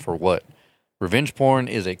charges for what?" Revenge porn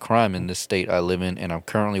is a crime in this state I live in, and I'm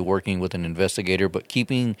currently working with an investigator, but keep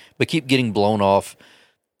getting blown off.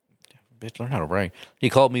 Bitch, learn how to write. He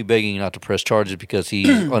called me begging not to press charges because he's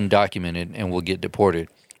undocumented and will get deported.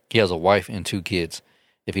 He has a wife and 2 kids.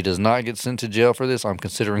 If he does not get sent to jail for this, I'm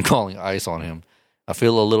considering calling ICE on him. I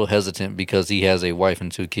feel a little hesitant because he has a wife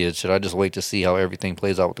and 2 kids. Should I just wait to see how everything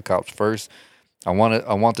plays out with the cops first? I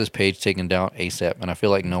want this page taken down ASAP, and I feel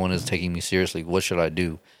like no one is taking me seriously. What should I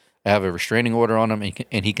do? I have a restraining order on him,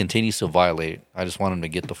 and he continues to violate it. I just want him to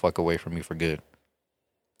get the fuck away from me for good.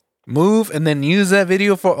 Move and then use that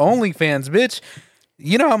video for OnlyFans, bitch.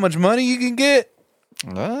 You know how much money you can get?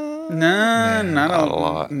 Nah, not a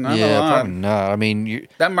lot. Not yeah, a lot. probably not. I mean,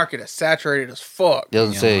 That market is saturated as fuck. it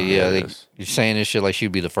doesn't say, Yeah, it like, is. you're saying this shit like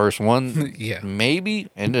she'd be the first one. Yeah. Maybe,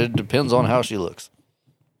 and it depends on how she looks.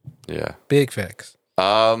 Yeah. Big facts.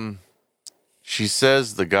 She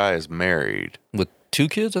says the guy is married With 2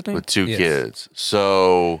 kids, I think? with 2 Yes. kids.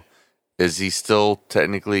 So is he still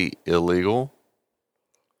technically illegal?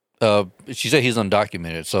 She said he's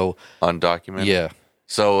undocumented, so Undocumented? yeah.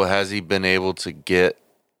 So has he been able to get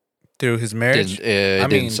Through his marriage? It I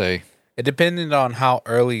didn't mean, say. It depended on how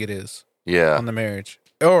early it is yeah. on the marriage.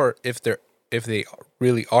 Or if they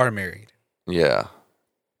really are married. Yeah.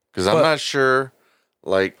 Because I'm But- not sure,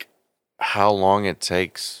 like, how long it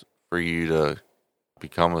takes for you to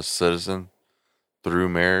become a citizen through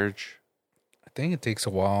marriage. I think it takes a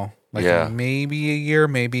while. Like Yeah. maybe a year,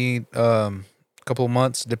 maybe a couple of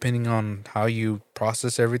months, depending on how you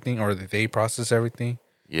process everything or that they process everything.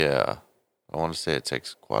 Yeah. I want to say it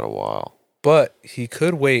takes quite a while. But he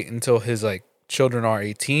could wait until his like children are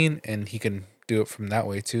 18 and he can do it from that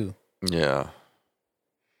way too. Yeah.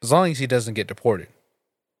 As long as he doesn't get deported.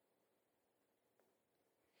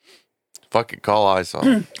 Fuck it, call ICE on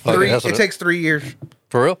him. Okay, that's It what takes 3 years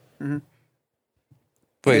For real? Mhm.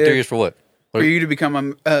 Wait, Yeah. 3 years for what? for you to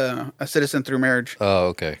become a citizen through marriage. Oh,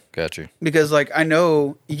 okay. Got you. Because, like, I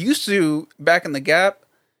know it used to back in the Gap.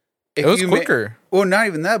 If It was you quicker. well, not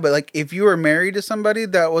even that, but like if you were married to somebody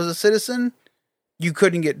that was a citizen, you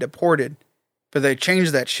couldn't get deported. But they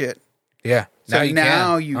changed that shit. Yeah. So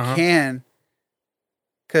now can. you Uh-huh. can.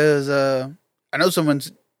 Because I know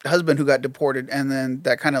someone's husband who got deported, and then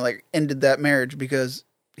that kind of like ended that marriage because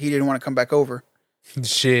he didn't want to come back over.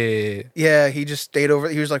 Shit. Yeah, he just stayed over.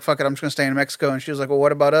 He was like, fuck it, I'm just going to stay in Mexico. And she was like, well,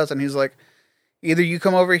 what about us? And he's like, either you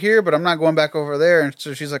come over here, but I'm not going back over there. And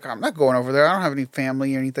so she's like, I'm not going over there. I don't have any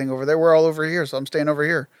family or anything over there. We're all over here, so I'm staying over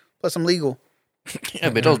here. Plus, I'm legal. Yeah,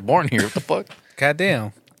 bitch, I was born here. What the fuck?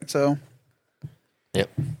 Goddamn. So, Yep.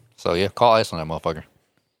 So yeah, call ice on that motherfucker.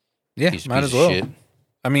 Yeah, Piece might of as well. shit.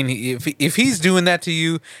 I mean, if he's doing that to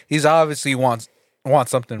you, he's obviously wants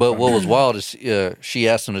something. But from what you. was wild is she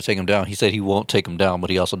asked him to take him down. He said he won't take him down, but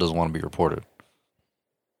he also doesn't want to be reported.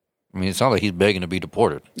 I mean, it sounds like he's begging to be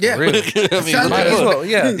deported. yeah. Really? I mean, Sounds what Might the as fuck? well,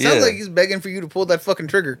 yeah. It sounds Yeah. like he's begging for you to pull that fucking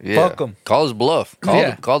trigger. Yeah. Fuck 'em. Call his bluff.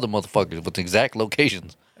 Yeah. Call the motherfuckers with exact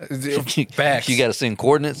locations. Facts. You got to send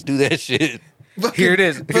coordinates. Do that shit. Here it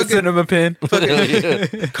is. Send him a pin.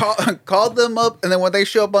 Call them up, and then when they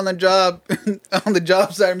show up on the job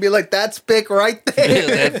site, and be like, "That's Pick right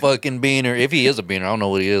there." That fucking beaner. If he is a beaner, I don't know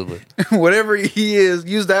what he is, but Whatever he is,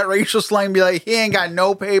 use that racial slang. And be like, he ain't got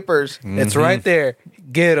no papers. It's right there.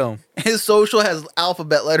 Get him. His social has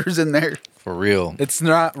alphabet letters in there. for real. It's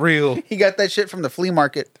not real. He got that shit from the flea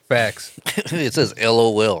market. Facts. It says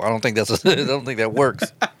LOL. I don't think I don't think that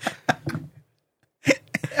works.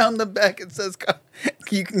 On the back, it says,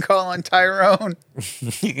 "You can call on Tyrone."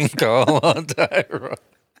 You can call on Tyrone.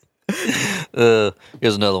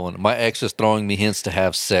 Here's another one. My ex is throwing me hints to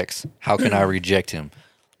have sex. How can I reject him?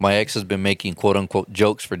 My ex has been making quote unquote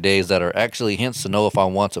jokes for days that are actually hints to know if I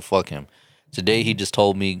want to fuck him. Today he just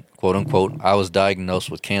told me, quote unquote, I was diagnosed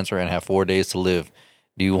with cancer and have 4 days to live.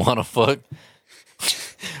 Do you want to fuck?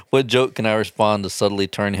 What joke can I respond to subtly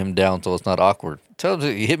turn him down so it's not awkward? Tell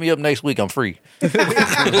him, hit me up next week. I'm free. What the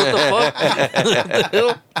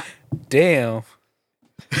fuck? Damn.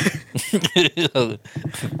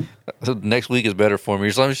 Next week is better for me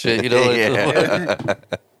or some shit, you know?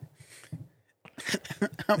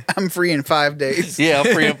 I'm free in 5 days. Yeah,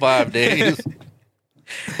 I'm free in 5 days.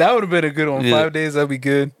 That would have been a good one. Yeah. 5 days, that'd be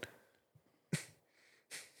good.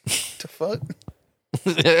 The fuck?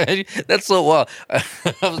 That's so wild. I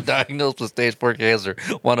was diagnosed with stage 4 cancer.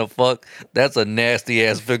 Want to fuck? That's a nasty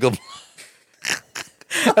ass pickup.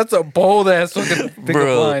 That's a bold ass fucking pickup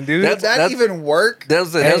Bro, line, dude. Does that even work?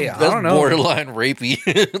 That's Hey, I don't know. borderline rapey.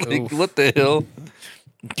 Like, Oof. what the hell?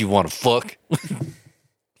 You want to fuck?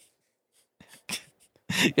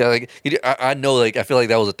 Yeah, like I know. Like I feel like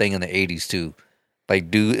that was a thing in the 80s too.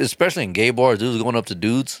 Like, dude, especially in gay bars, dudes going up to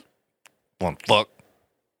dudes, want to fuck.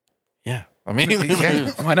 Yeah, I mean,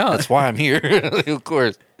 Yeah, why not? that's why I'm here, of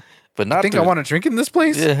course. But not. I think I want to drink in this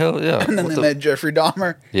place. Yeah, hell yeah. And then What they the- met Jeffrey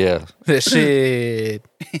Dahmer. yeah. That shit.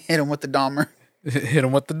 Hit him with the Dahmer. Hit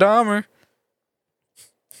him with the Dahmer.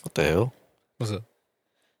 What the hell? What's up?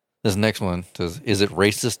 This next one says, "Is it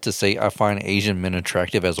racist to say I find Asian men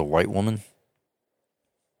attractive as a white woman?"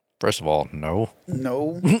 First of all, no.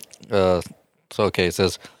 No. So, okay, it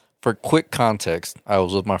says, for quick context, I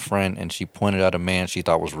was with my friend and she pointed out a man she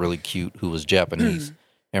thought was really cute who was Japanese.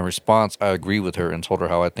 In response, I agreed with her and told her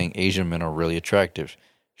how I think Asian men are really attractive.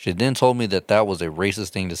 She then told me that that was a racist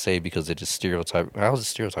thing to say because it is stereotyping. How is it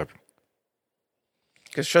stereotyping?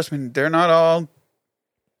 Because trust me, they're not all.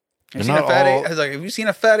 They're not all- I was like, have you seen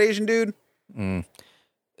a fat Asian dude?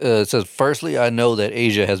 It says, firstly, I know that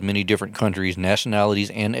Asia has many different countries, nationalities,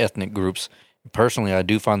 and ethnic groups. Personally, I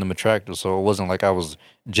do find them attractive, so it wasn't like I was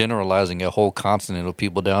generalizing a whole continent of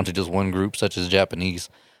people down to just one group, such as Japanese.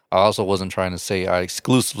 I also wasn't trying to say I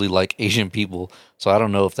exclusively like Asian people, so I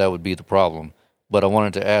don't know if that would be the problem. But I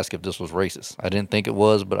wanted to ask if this was racist. I didn't think it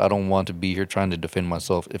was, but I don't want to be here trying to defend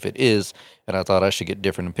myself if it is, and I thought I should get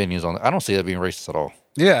different opinions on it. I don't see that being racist at all.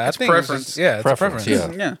 Yeah, I think preference. It's just, yeah, it's Preference, a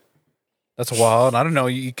preference. yeah. Yeah. That's wild. I don't know.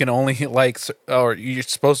 You can only like, or you're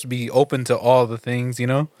supposed to be open to all the things, you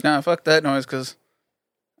know? Nah, fuck that noise, because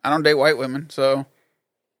I don't date white women, so.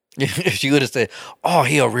 If she would have said, "Oh,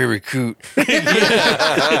 he a real recruit," yeah,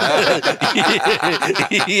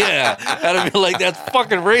 I'd have been like, "That's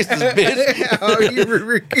fucking racist, bitch." How are you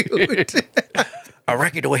recruit? I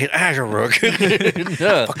reckon the way his eyes are working.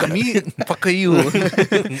 Nah. Fuck me. Fuck you.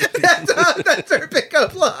 That's our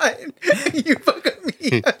pickup line. You fuck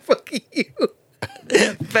me, I fuck you.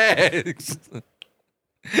 Facts.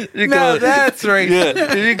 You Now go- that's racist.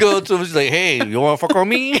 Yeah, you go to him, she's like, "Hey, you want to fuck on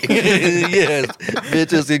me?" Yes,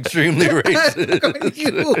 bitch is extremely racist. Fuck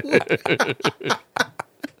you.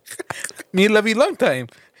 Me love you long time.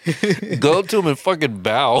 Go up to him and fucking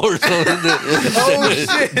bow or something. Oh,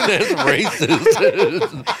 shit. That's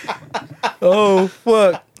racist. Oh,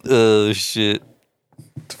 fuck. Oh shit.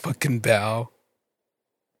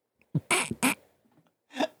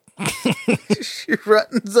 She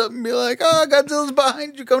runs up and be like, "Oh, Godzilla's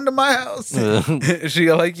behind you. Come to my house." She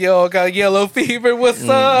go like, yo, got yellow fever. What's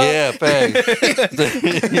up? Yeah, facts.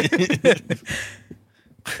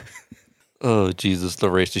 Oh, Jesus. The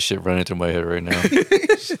racist shit running through my head right now.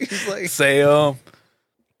 She's like, Say,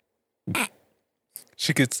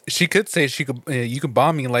 she could say you could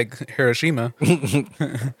bomb me like Hiroshima.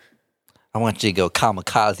 I want you to go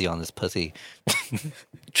kamikaze on this pussy.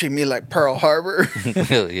 "Treat me like Pearl Harbor."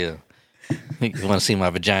 Hell yeah. You want to see my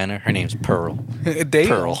vagina? Her name's Pearl. Damn.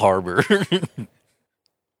 Pearl Harbor.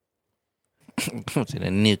 I'm gonna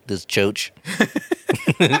nuke this choach.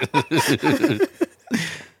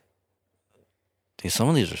 Dude, some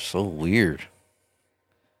of these are so weird.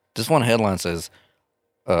 This one headline says,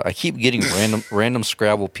 I keep getting random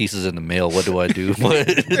Scrabble pieces in the mail. What do I do? What?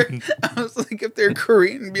 I was like, if they're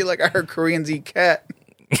Korean, be like, "I heard Koreans eat cat."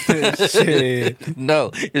 Shit.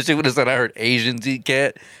 No, you see what it said? I heard Asians eat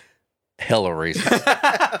cat. Hella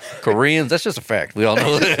racist. Koreans, that's just a fact. We all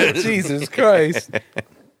know that. Jesus Christ.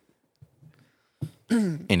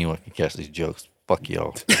 Anyone can catch these jokes. Fuck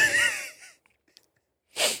y'all.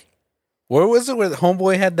 Where was it where the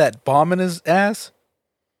homeboy had that bomb in his ass?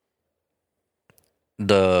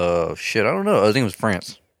 The shit, I don't know. I think it was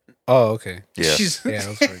France. Oh, okay. Yeah. She's, Yeah,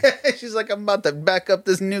 that's right. she's like, "I'm about to back up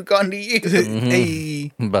this nuke onto you."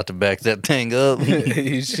 Hey. I'm about to back that thing up.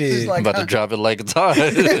 Shit. She's like, I'm about to drop it like it's hot.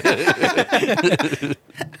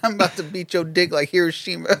 "I'm about to beat your dick like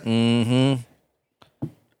Hiroshima." Mm-hmm.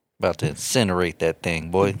 About to incinerate that thing,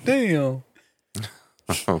 boy. Damn.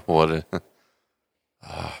 What?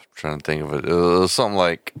 I'm trying to think of it. It was something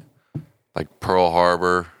like Pearl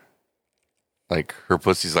Harbor. Like her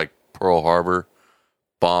pussy's like Pearl Harbor,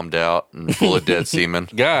 bombed out and full of dead semen.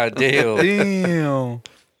 God damn. Damn.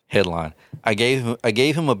 Headline. I gave him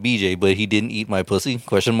a BJ, but he didn't eat my pussy?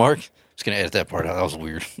 Question mark. Just gonna edit that part out. That was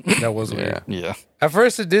weird. That was weird. Yeah. Yeah. At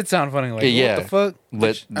first, it did sound funny. Like, Yeah. what the fuck?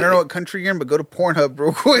 But I don't know what country you're in, but go to Pornhub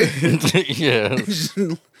real quick. yeah. Just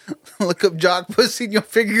look up jock pussy and you'll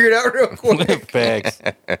figure it out real quick. Facts.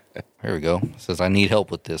 Here we go. It says I need help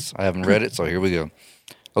with this. I haven't read it, so here we go.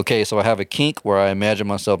 Okay, so I have a kink where I imagine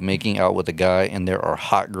myself making out with a guy and there are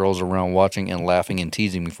hot girls around watching and laughing and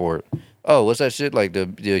teasing me for it. Oh, what's that shit? Like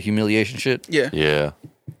the humiliation shit? Yeah. Yeah.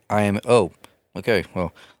 Okay,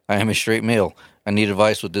 well, I am a straight male. I need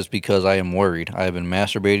advice with this because I am worried. I have been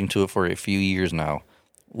masturbating to it for a few years now.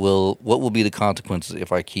 What will be the consequences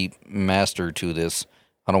if I keep master to this?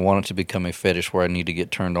 I don't want it to become a fetish where I need to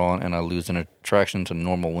get turned on and I lose an attraction to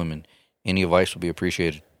normal women. Any advice would be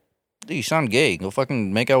appreciated. Dude, you sound gay. Go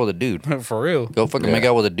fucking make out with a dude. For real. Go fucking make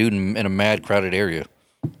out with a dude in a mad, crowded area.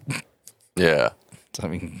 Yeah. I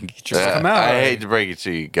mean, get your come out. I hate to break it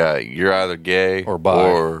to you, guy. You're either gay Or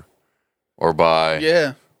bi. or bi.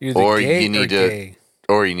 Yeah. You're either Or gay you need or to- gay.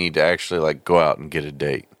 Or you need to actually like go out and get a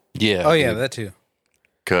date. yeah. Oh, yeah, dude. that too.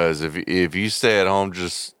 Because if you stay at home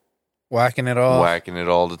just Whacking it off. whacking it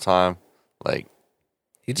all the time, like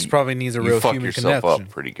He just probably needs a you real fuck human yourself connection. up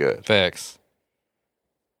pretty good. Facts.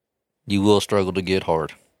 You will struggle to get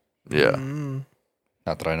hard. Yeah. Mm,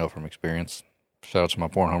 Not that I know from experience. Shout out to my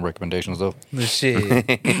Pornhub recommendations, though. the shit.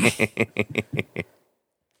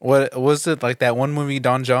 What was it like that one movie,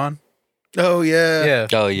 Don John? Oh yeah. Yeah.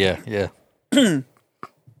 Oh, yeah, yeah. It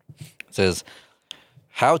says,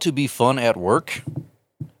 how to be fun at work.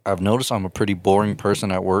 I've noticed I'm a pretty boring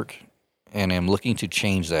person at work and am looking to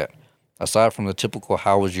change that. Aside from the typical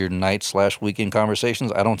how was your night/weekend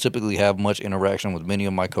conversations, I don't typically have much interaction with many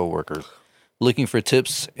of my coworkers. Looking for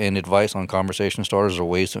tips and advice on conversation starters or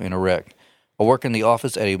ways to interact. I work in the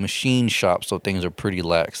office at a machine shop, so things are pretty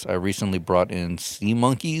lax. I recently brought in sea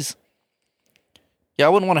monkeys. Yeah, I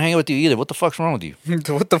wouldn't want to hang out with you either. What the fuck's wrong with you?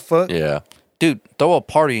 What the fuck? Yeah. Dude, throw a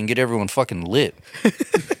party and get everyone fucking lit.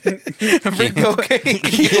 Bring cocaine.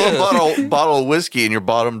 Keep a bottle of whiskey in your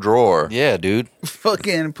bottom drawer. Yeah, dude.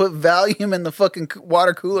 Fucking put Valium in the fucking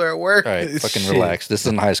water cooler at work. All right, fucking Shit. relax. This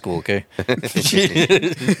isn't high school, okay?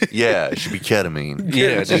 Yeah, it should be ketamine.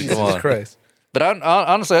 Yeah, dude, Jesus come on. Christ. But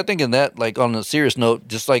honestly, I think in that, like, on a serious note,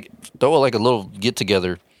 just, like, throw, like, a little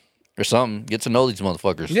get-together or something. Get to know these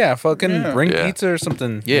motherfuckers. Yeah, fucking bring Yeah. pizza or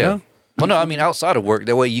something. Yeah. You know? Well, no, I mean, outside of work.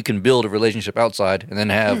 That way you can build a relationship outside and then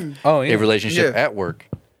have Oh, yeah. a relationship Yeah. at work.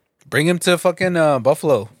 Bring him to fucking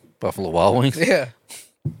Buffalo. Buffalo Wild Wings. Yeah.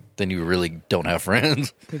 Then you really don't have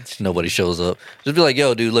friends. Nobody shows up. Just be like,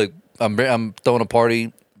 yo, dude, look, I'm throwing a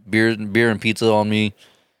party, beer and pizza on me.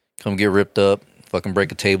 Come get ripped up. Fucking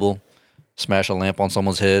break a table. Smash a lamp on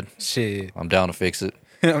someone's head. Shit. I'm down to fix it.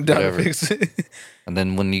 I'm down Whatever. to fix it. And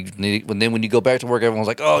then when you go back to work, everyone's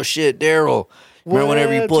like, "Oh shit, Daryl! Remember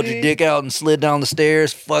whenever you pulled your dick out and slid down the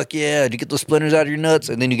stairs? Fuck yeah! Did you get those splinters out of your nuts?"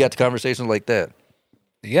 And then you got the conversations like that.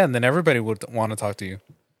 Yeah, and then everybody would want to talk to you.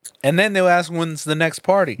 And then they'll ask when's the next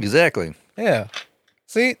party. Exactly. Yeah.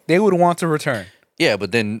 See, they would want to return. Yeah,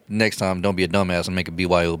 but then next time, don't be a dumbass and make a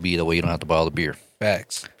BYOB. That way you don't have to buy all the beer.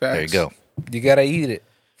 Facts. There you go. You gotta eat it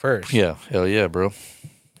first. Yeah, hell yeah, bro.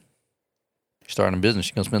 You're starting a business,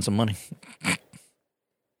 you're gonna spend some money.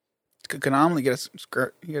 Can normally get a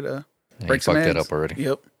skirt. You get a Yeah, break you some fucked that eggs. up already.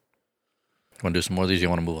 Yep. Want to do some more of these? You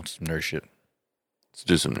want to move on to some nerd shit? Let's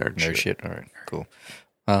do some nerd, Nerd shit. shit. All right, cool.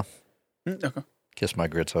 Okay. Kiss my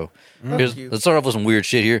grits hoe. Thank you. Let's start off with some weird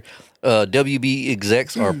shit here. WB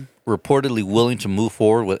execs are reportedly willing to move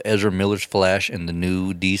forward with Ezra Miller's Flash in the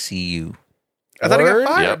new DCU. I thought he Word?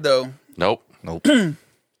 got fired Yep. though. Nope. Nope.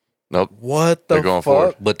 Nope. What the They're going fuck?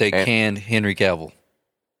 forward. But they And- canned Henry Cavill.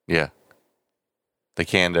 Yeah. They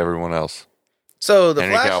canned everyone else. So the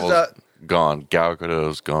Henry Flash is Cavill's out. gone. Gal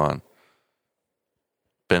Gadot's gone.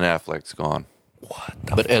 Ben Affleck's gone.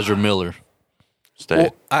 But Ezra Miller. Stay.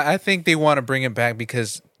 Well, I think they want to bring it back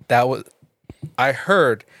because that was. I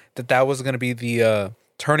heard that was going to be the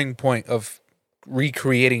turning point of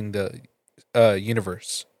recreating the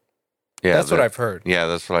universe. yeah, That's what that- I've heard. Yeah,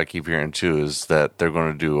 that's what I keep hearing too. Is that they're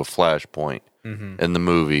going to do a Flashpoint in the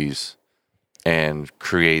movies and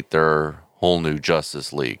create their whole new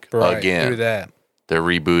Justice League Right, again. through that. They're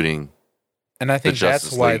rebooting And I the think that's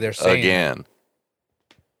Justice why League they're saying again.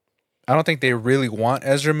 I don't think they really want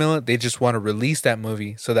Ezra Miller. They just want to release that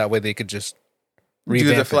movie so that way they could just Do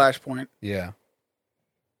revamp the it. Flashpoint. Yeah,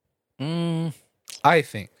 Mm, I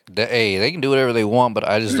think. hey, they can do whatever they want, but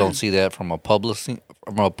I just don't see that from a publishing,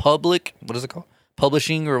 what is it called?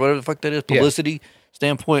 Publishing or whatever the fuck that is, Yeah. publicity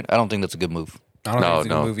standpoint. I don't think that's a good move. I don't No, think it's a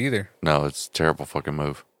good no. move either. No, it's a terrible fucking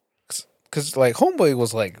move. Because like Homeboy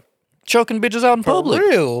was like Choking bitches out in for public.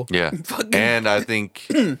 real. Yeah, and I think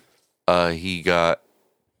he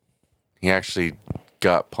actually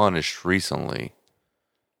got punished recently,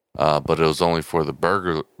 but it was only for the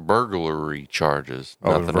burglary charges.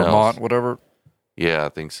 Oh, Nothing Vermont, else. it Yeah, I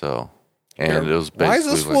think so. And it was basically Why is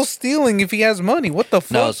this like, fool stealing if he has money? What the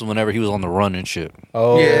fuck? No, it's whenever he was on the run and shit.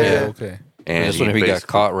 oh, Yeah. okay. and That's whenever he got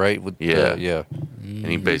basically- caught, right? With Yeah. yeah. and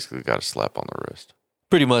he basically got a slap on the wrist.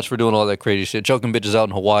 Pretty much for doing all that crazy shit, choking bitches out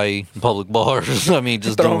in Hawaii, in public bars. I mean,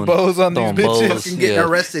 just Throwing doing bows on these throwing bitches. bows. Fucking getting Yeah.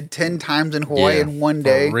 arrested 10 times in Hawaii Yeah. in one For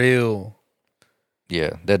day. real.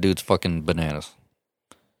 Yeah, that dude's fucking bananas.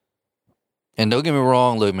 And don't get me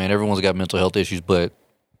wrong, look, man, everyone's got mental health issues, but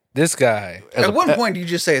This guy. as At a- one point, you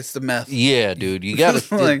just say it's the meth. yeah, dude, you gotta,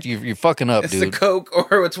 Like, you're fucking up, It's dude. the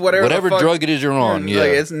coke or it's whatever. Whatever the fuck. drug it is you're on, yeah, Like,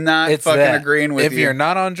 it's not It's fucking that. agreeing with if you. you're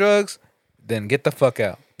not on drugs, then get the fuck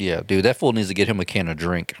out. yeah, dude, that fool needs to get him a can of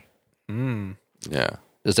drink. Mm. Yeah,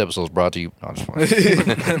 This episode's brought to you. No, I'm just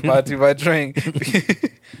playing. Brought to you by drink.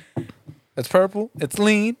 It's purple. It's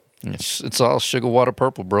lean. it's all sugar water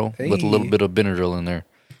purple, bro, with a Hey. little bit of Benadryl in there.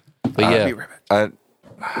 But I'll yeah, be right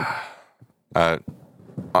back.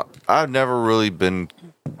 I've never really been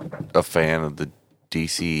a fan of the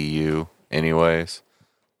DCEU, anyways.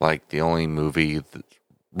 Like the only movie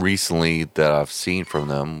recently that I've seen from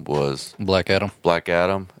them was Black Adam. Black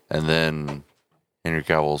Adam, and then Henry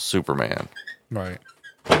Cavill's Superman. Right.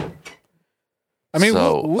 I mean,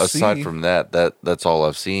 so we'll aside see. from that's all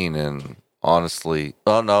I've seen. And honestly,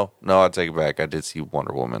 oh no, I take it back. I did see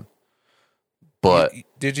Wonder Woman, but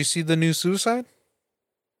Did you see the new Suicide?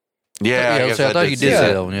 yeah, I guess I thought you did see say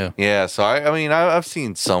that. that one. Yeah, Yeah, so I mean, I've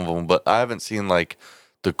seen some of them, but I haven't seen like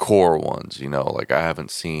the core ones. You know, like I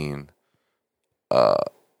haven't seen the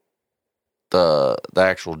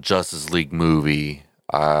actual Justice League movie.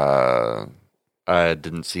 I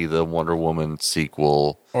didn't see the Wonder Woman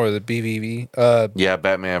sequel. Or the BVB? Yeah,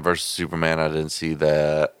 Batman versus Superman. I didn't see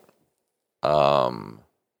that.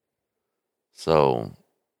 So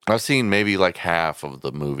I've seen maybe like half of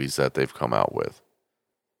the movies that they've come out with.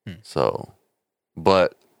 So,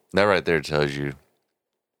 but that right there tells you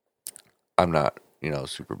I'm not, a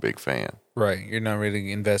super big fan. Right. You're not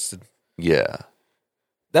really invested. Yeah.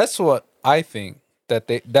 That's what I think.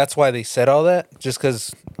 That's why they said all that. Just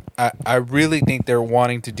because I really think they're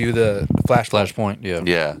wanting to do the Flashpoint. Flashpoint. Yeah,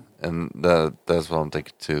 Yeah. And that's what I'm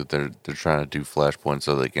thinking too. They're trying to do Flashpoint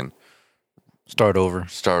so they can start over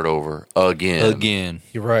start over again.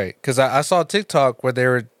 You're right. Because I saw TikTok where they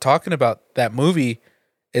were talking about that movie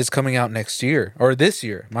is coming out next year or this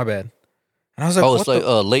year. My bad. And I was like, Oh, what it's like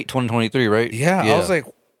the? late 2023, right? Yeah, I was like,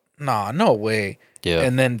 nah, no way. yeah.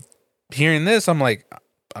 And then hearing this, I'm like,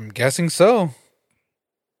 I'm guessing so.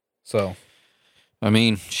 So I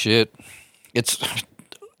mean, shit. It's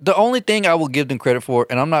The only thing I will give them credit for,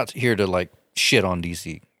 and I'm not here to like shit on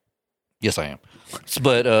DC. Yes, I am.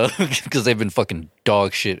 But because they've been fucking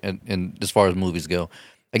dog shit and as far as movies go.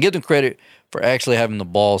 I give them credit for actually having the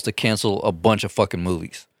balls to cancel a bunch of fucking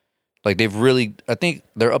movies. Like they've really, I think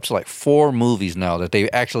they're up to like 4 movies now that they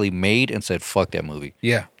actually made and said, fuck that movie.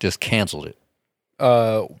 Yeah. Just canceled it.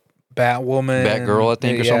 Batwoman. Batgirl, I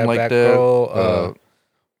think, or something like Batgirl, that.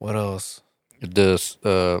 What else? This,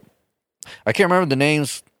 I can't remember the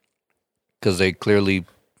names because they clearly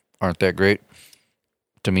aren't that great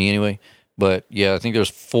to me anyway. But yeah, I think there's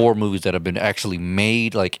 4 movies that have been actually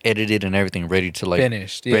made, like edited and everything, ready to like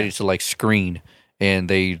Finished, yeah. ready to like screen, and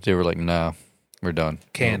they were like, nah, we're done,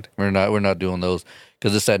 Canned. We're not doing those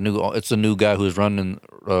because it's a new guy who's running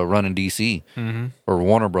DC or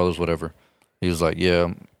Warner Brothers, whatever. He was like,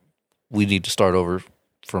 yeah, we need to start over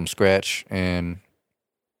from scratch, and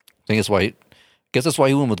I think that's why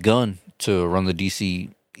he went with Gunn to run the DC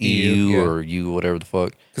EU or U, whatever the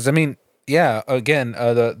fuck. Because I mean, yeah, again,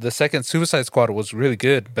 the second Suicide Squad was really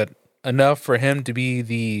good, but enough for him to be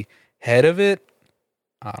the head of it,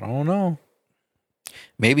 I don't know.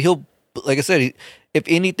 Maybe he'll, like I said, if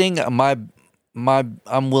anything,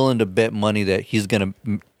 I'm willing to bet money that he's gonna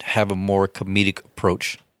have a more comedic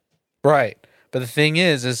approach. Right, but the thing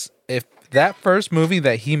is if that first movie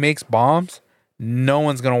that he makes bombs, no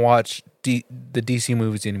one's gonna watch the DC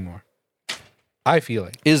movies anymore. I feel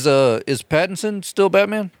like Is Pattinson still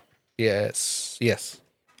Batman? yes.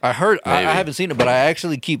 I heard. I Maybe. haven't seen it, but I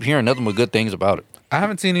actually keep hearing nothing but good things about it. I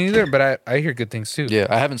haven't seen it either, but I hear good things too. Yeah,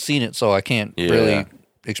 I haven't seen it, so I can't Yeah. really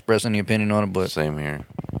express any opinion on it. But Same here.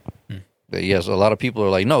 yes, a lot of people are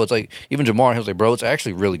like, no, it's like even Jamar. He was like, bro, it's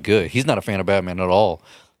actually really good. He's not a fan of Batman at all.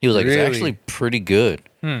 He was like, Really? it's actually pretty good.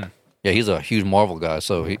 Yeah, he's a huge Marvel guy,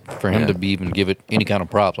 so for him to be even give it any kind of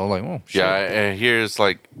props, I was like, oh, shit. Yeah, and here's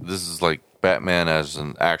like this is like Batman as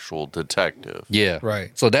an actual detective. Yeah. Right.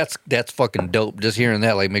 So that's fucking dope. Just hearing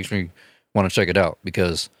that like makes me want to check it out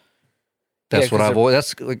because that's Yeah, what 'cause I've always,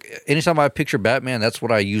 that's like anytime I picture Batman, that's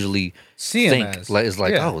what I usually See him think as. like is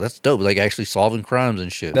like, Yeah. oh, that's dope. Like actually solving crimes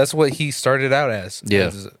and shit. That's what he started out as. Yeah.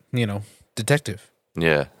 As, detective.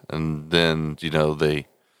 Yeah, and then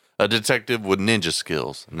a detective with ninja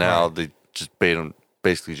skills. Now they just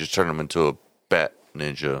basically just turn him into a bat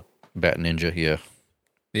ninja. Bat Ninja, yeah.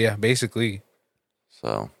 Yeah, basically.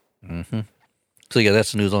 So So yeah,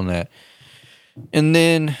 that's the news on that. And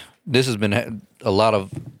then this has been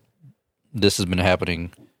this has been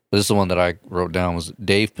happening. This is the one that I wrote down was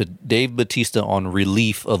Dave Bautista on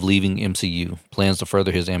relief of leaving MCU. Plans to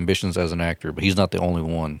further his ambitions as an actor, but he's not the only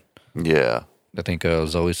one. yeah, I think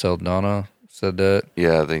Zoe Saldana said that.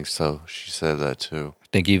 yeah, I think so. She said that too. I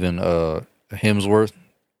think even Hemsworth.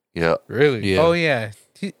 Yeah, Really? Yeah. Oh, yeah.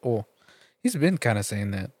 He's been kind of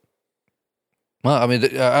saying that. Well, I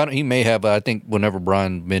mean, he may have, but I think whenever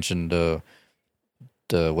Brian mentioned the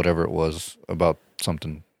whatever it was about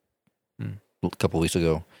something a couple weeks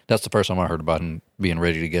ago, that's the first time I heard about him being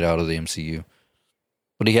ready to get out of the MCU.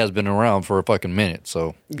 But he has been around for a fucking minute,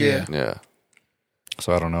 so Yeah. yeah.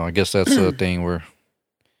 I don't know. I guess that's a thing where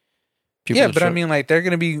people Yeah, are but I mean, like, they're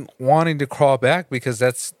going to be wanting to crawl back because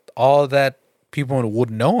that's all that people would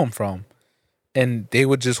know him from. And they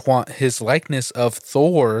would just want his likeness of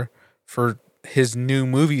Thor for his new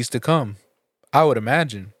movies to come. I would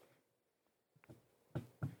imagine.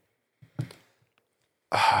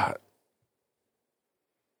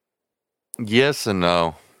 Yes and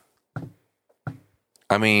no.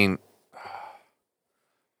 I mean,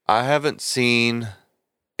 I haven't seen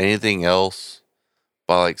anything else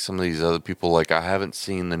by like some of these other people. Like I haven't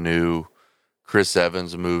seen the new Chris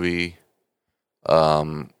Evans movie.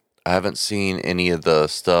 I haven't seen any of the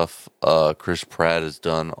stuff Chris Pratt has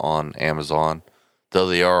done on Amazon, though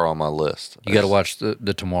they are on my list. you got to watch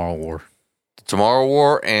the Tomorrow War. Tomorrow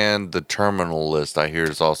War and the Terminal List. I hear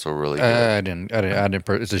is also really good. I didn't.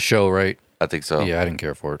 It's a show, right? I think so. Yeah, I didn't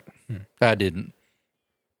care for it. I didn't.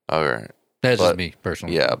 All right. That's But- just me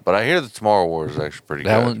personally. Yeah, but I hear the Tomorrow War is actually pretty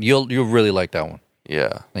that good. one you'll really like that one. Yeah.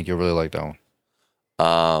 I think you'll really like that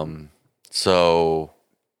one. So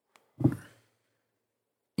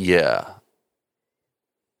yeah.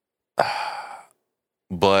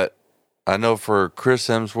 But I know for Chris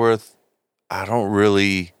Hemsworth, I don't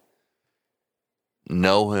really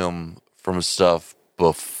know him from stuff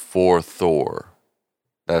before Thor.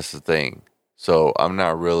 That's the thing. So I'm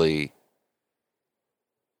not really,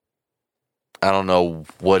 I don't know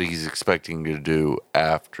what he's expecting to do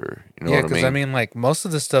after. You know Yeah, what I because mean? I mean, like, most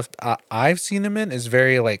of the stuff I've seen him in is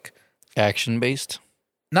very, like, Action based.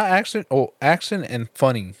 not action, action and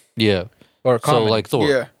funny. Yeah. Or comedy. So like Thor.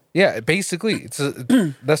 Yeah. Yeah, basically,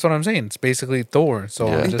 that's what I'm saying. It's basically Thor. So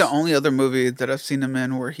Yeah. I think just, the only other movie that I've seen him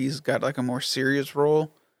in where he's got like a more serious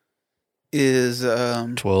role is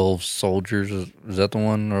 12 Soldiers. Is that the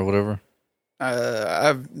one or whatever? I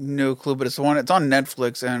have no clue, but it's the one. It's on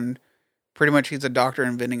Netflix, and pretty much he's a doctor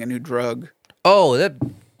inventing a new drug. Oh, that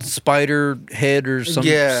spider head or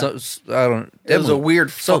something. Yeah. I don't. It was a movie-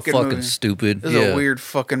 weird so fucking fucking movie. stupid. It was Yeah. a weird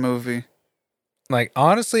fucking movie. like,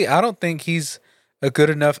 honestly, I don't think he's a good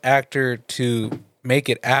enough actor to make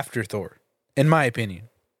it after Thor, in my opinion.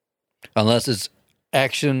 Unless it's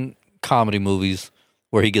action comedy movies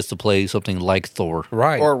where he gets to play something like Thor.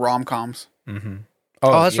 Right. Or rom-coms. mm-hmm.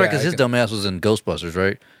 Oh, that's right, yeah, because I his can- dumbass was in Ghostbusters,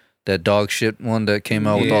 right? That dog shit one that came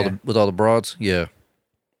out Yeah. with all the broads. Yeah.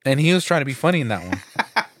 And he was trying to be funny in that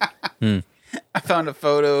one. I found a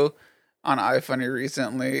photo on iFunny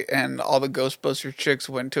recently, and all the Ghostbuster chicks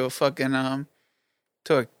went to a fucking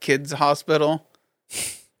to a kids hospital.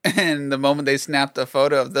 And the moment they snapped a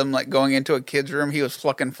photo of them like going into a kid's room, he was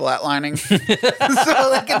fucking flatlining. So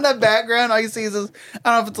like in the background, all you see is this, I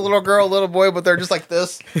don't know if it's a little girl, a little boy, but they're just like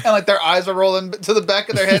this, and like their eyes are rolling to the back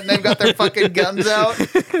of their head, and they've got their fucking guns out.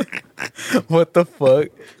 What the fuck?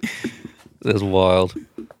 That's wild.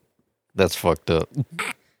 That's fucked up.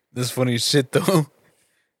 This funny shit though.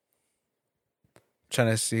 Trying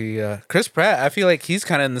to see Chris Pratt. I feel like he's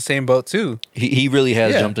kind of in the same boat too. He really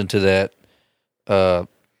has Yeah. jumped into that.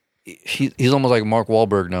 He's almost like Mark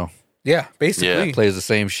Wahlberg now. Yeah, basically. He plays the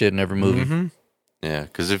same shit in every movie. Mm-hmm. Yeah,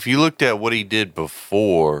 because if you looked at what he did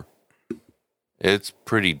before, it's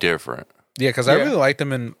pretty different. Yeah, because I Yeah. really liked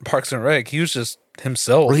him in Parks and Rec. He was just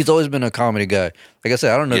himself. Well, he's always been a comedy guy. Like I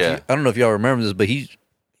said, I don't know. Yeah. I don't know if y'all remember this, but he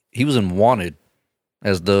was in Wanted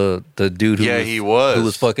as the dude who Yeah, was, he was. who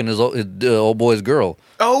was fucking his old boy's girl.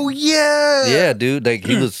 Oh yeah, Yeah, dude. Like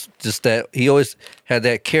he was just that. He always had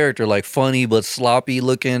that character, like funny but sloppy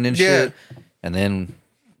looking and Yeah. shit. And then,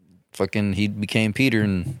 fucking, he became Peter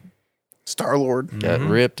and Star-Lord. got Mhm.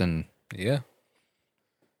 ripped. And Yeah.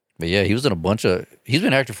 but yeah, he was in a bunch of. He's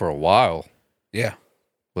been acting for a while, Yeah.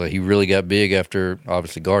 but he really got big after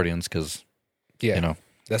obviously Guardians because Yeah. you know.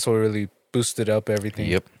 That's what really boosted up everything.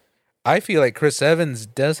 Yep. I feel like Chris Evans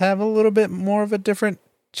does have a little bit more of a different,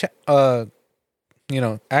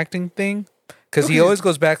 acting thing. Because he Okay. always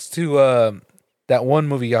goes back to that one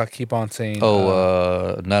movie y'all keep on saying.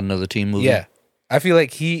 Not Another Teen Movie. yeah. I feel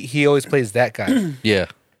like he always plays that guy. Yeah.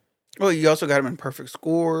 Well, you also got him in Perfect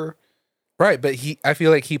Score. Right, but I feel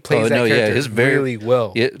like he plays that character his very really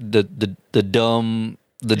well. Yeah, the dumb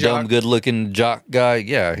Jock. good looking jock guy.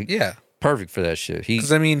 Yeah, Yeah. perfect for that shit. He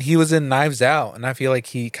Because, I mean, he was in Knives Out, and I feel like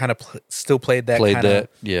he kind of still played that played kind that. of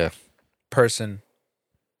Yeah. person.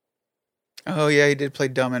 Oh yeah, he did play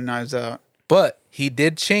dumb in Knives Out. But he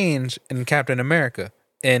did change in Captain America,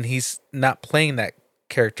 and he's not playing that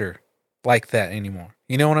character like that anymore.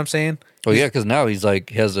 You know what I'm saying? Oh yeah, because now he's like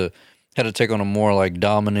had to take on a more like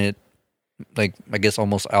dominant, like I guess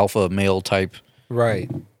almost alpha male type, Right.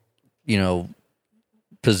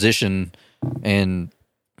 position, and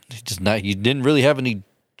he didn't really have any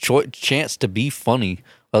chance to be funny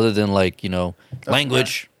other than like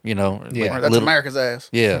language. Yeah. Or that's America's ass.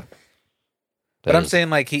 Yeah. But That I'm is- saying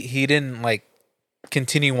like he didn't like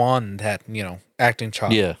continue on that, acting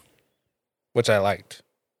chop. yeah. Which I liked.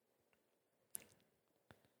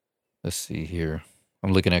 Let's see here.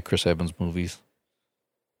 I'm looking at Chris Evans movies.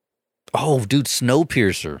 Oh, dude,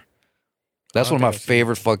 Snowpiercer. That's I one of don't my think I've seen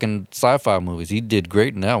favorite fucking sci-fi movies. He did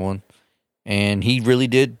great in that one, and he really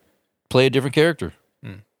did play a different character.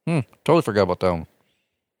 Totally forgot about that one.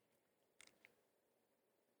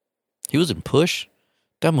 He was in Push.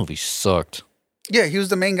 That movie sucked. Yeah, he was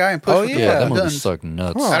the main guy in Push. Oh, with the yeah, Yeah, fucking that movie guns. sucked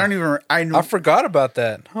nuts. Huh. I don't even. I forgot about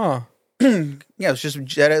that. Huh. Yeah, it's just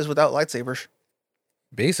Jedis without lightsabers.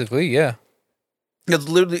 Basically, yeah. It's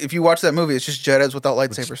literally, if you watch that movie, it's just Jedis without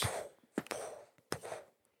lightsabers.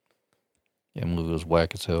 Yeah, the movie was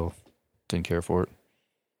whack as hell. Didn't care for it.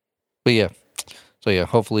 But yeah. So yeah,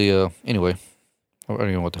 hopefully, anyway. I don't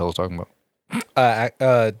even know what the hell I was talking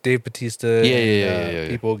about. Dave Bautista. Yeah, and, yeah.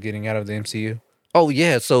 People getting out of the MCU. Oh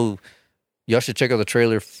yeah, so y'all should check out the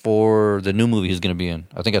trailer for the new movie he's going to be in.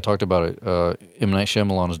 I think I talked about it. M. Night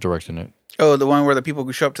Shyamalan is directing it. Oh, the one where the people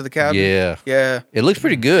who show up to the cabin? Yeah, Yeah. it looks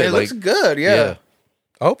pretty good. It looks good, yeah.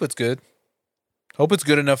 I hope it's good. Hope it's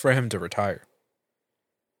good enough for him to retire.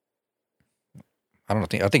 I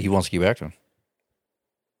think he wants to keep acting,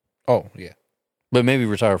 Oh, yeah. but maybe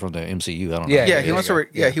retire from the MCU. I don't know. Yeah, Yeah, he wants to.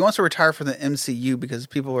 yeah. He wants to retire from the MCU because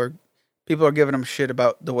people are giving him shit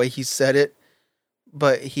about the way he said it.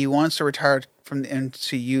 But he wants to retire from the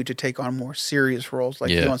MCU to take on more serious roles. Like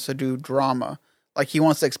he Yeah. wants to do drama, Like he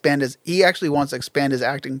wants to expand he actually wants to expand his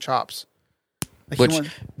acting chops. Like he Which, wants-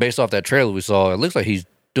 based off that trailer we saw, it looks like he's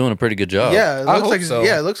doing a pretty good job. yeah, it I looks hope like so.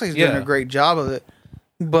 it looks like he's doing Yeah. a great job of it.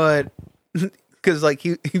 But because like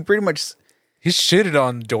he pretty much He shitted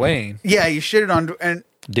on Dwayne. he shitted on and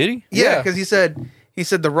Did he? yeah, Yeah. because he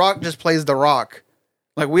said The Rock just plays The Rock.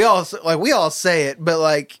 Like we all say it, but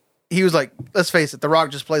like he was like, let's face it, The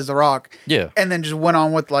Rock just plays The Rock. Yeah. And then just went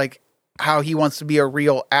on with like how he wants to be a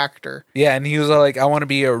real actor. Yeah, and he was like, I want to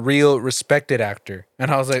be a real respected actor.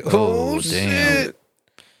 And I was like, oh, Oh, damn. shit.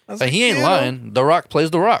 I was But like, he ain't yeah. lying. The Rock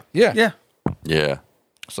plays The Rock. Yeah. Yeah. Yeah.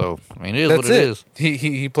 So, I mean, it is That's what it is.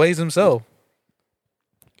 He plays himself.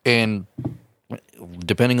 And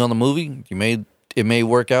depending on the movie, it may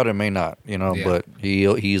work out, it may not, you know, Yeah. but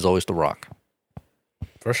he's always The Rock.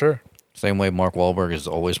 For sure. Same way Mark Wahlberg is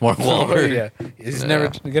always Mark Wahlberg. yeah. He's never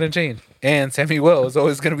going to change. And Samuel is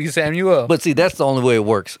always going to be Samuel. But see, that's the only way it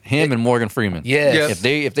works. Him and Morgan Freeman. Yes. Yes.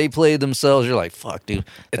 If they play themselves, you're like, fuck, dude.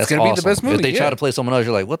 That's gonna be the awesome. best movie, If they try yeah. to play someone else,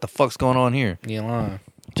 you're like, what the fuck's going on here? Yeah.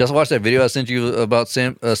 Just watch that video I sent you about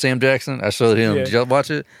Sam Jackson. I showed him. Yeah. Did y'all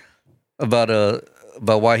watch it?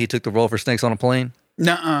 About why he took the role for Snakes on a Plane.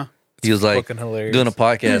 Nuh-uh. He was like fucking hilarious. doing a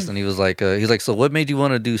podcast, and he was like, so what made you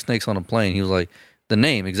want to do Snakes on a Plane? He was like, the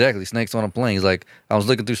name exactly, Snakes on a Plane. He's like, I was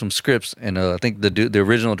looking through some scripts, and I think the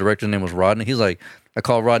original director's name was Rodney. He's like, I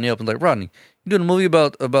called Rodney up and like, Rodney, you doing a movie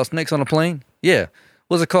about snakes on a plane? Yeah.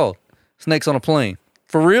 What's it called? Snakes on a Plane.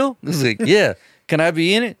 For real? He's like, yeah. Can I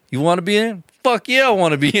be in it? You want to be in it? Fuck yeah, I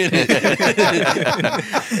want to be in it.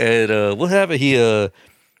 And what happened? He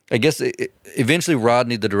I guess eventually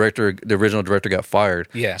Rodney, the original director, got fired.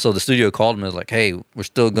 Yeah. So the studio called him and was like, hey, we're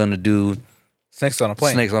still going to do Snakes on a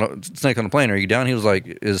plane. Snake on a Plane. Are you down? He was like,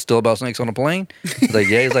 is it still about snakes on a plane? He's like,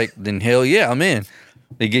 yeah. He's like, then hell yeah, I'm in.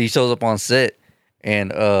 He shows up on set,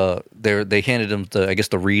 and they handed him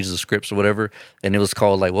the reads, the scripts or whatever, and it was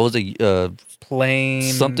called like, what was it? Plane.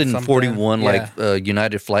 Something 41, Yeah. like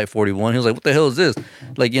United Flight 41. He was like, what the hell is this?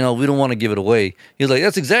 Like, we don't want to give it away. He was like,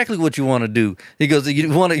 that's exactly what you want to do. He goes, you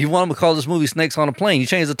want him to call this movie Snakes on a Plane. You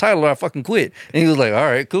change the title or I fucking quit. And he was like, all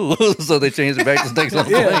right, cool. So they changed it back to Snakes on a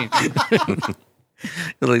Plane. He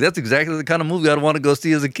was like, that's exactly the kind of movie I'd want to go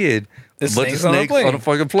see as a kid. It's A bunch of snakes on a snakes plane. on a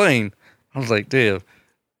fucking plane. I was like, damn.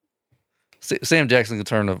 Sam Jackson could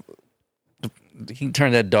turn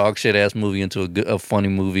that dog shit ass movie into a funny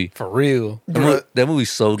movie. For real. That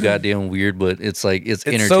movie's so goddamn weird, but it's like it's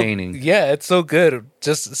entertaining. It's so good.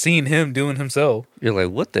 Just seeing him doing himself. You're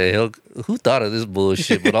like, what the hell? Who thought of this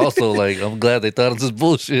bullshit? But also, like, I'm glad they thought of this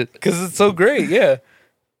bullshit. Because it's so great. Yeah.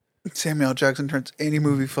 Samuel Jackson turns any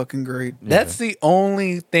movie fucking great. That's the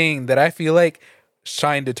only thing that I feel like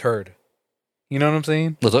shined a turd. You know what I'm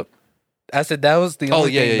saying? What's up? I said that was the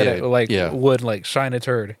only thing that would like shine a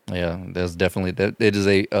turd. Yeah, that's definitely that. It is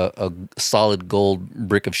a solid gold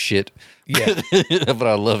brick of shit. Yeah. But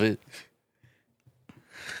I love it.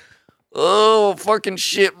 Oh fucking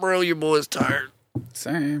shit, bro! Your boy's tired.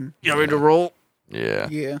 Same. You ready to roll? Yeah.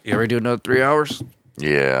 Yeah. You ready to do another 3 hours?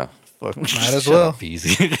 Yeah. Fuck. Might as Shut well. up,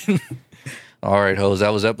 easy. All right, hoes.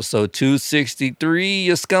 That was episode 263.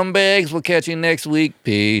 You scumbags. We'll catch you next week.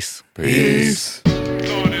 Peace. Peace.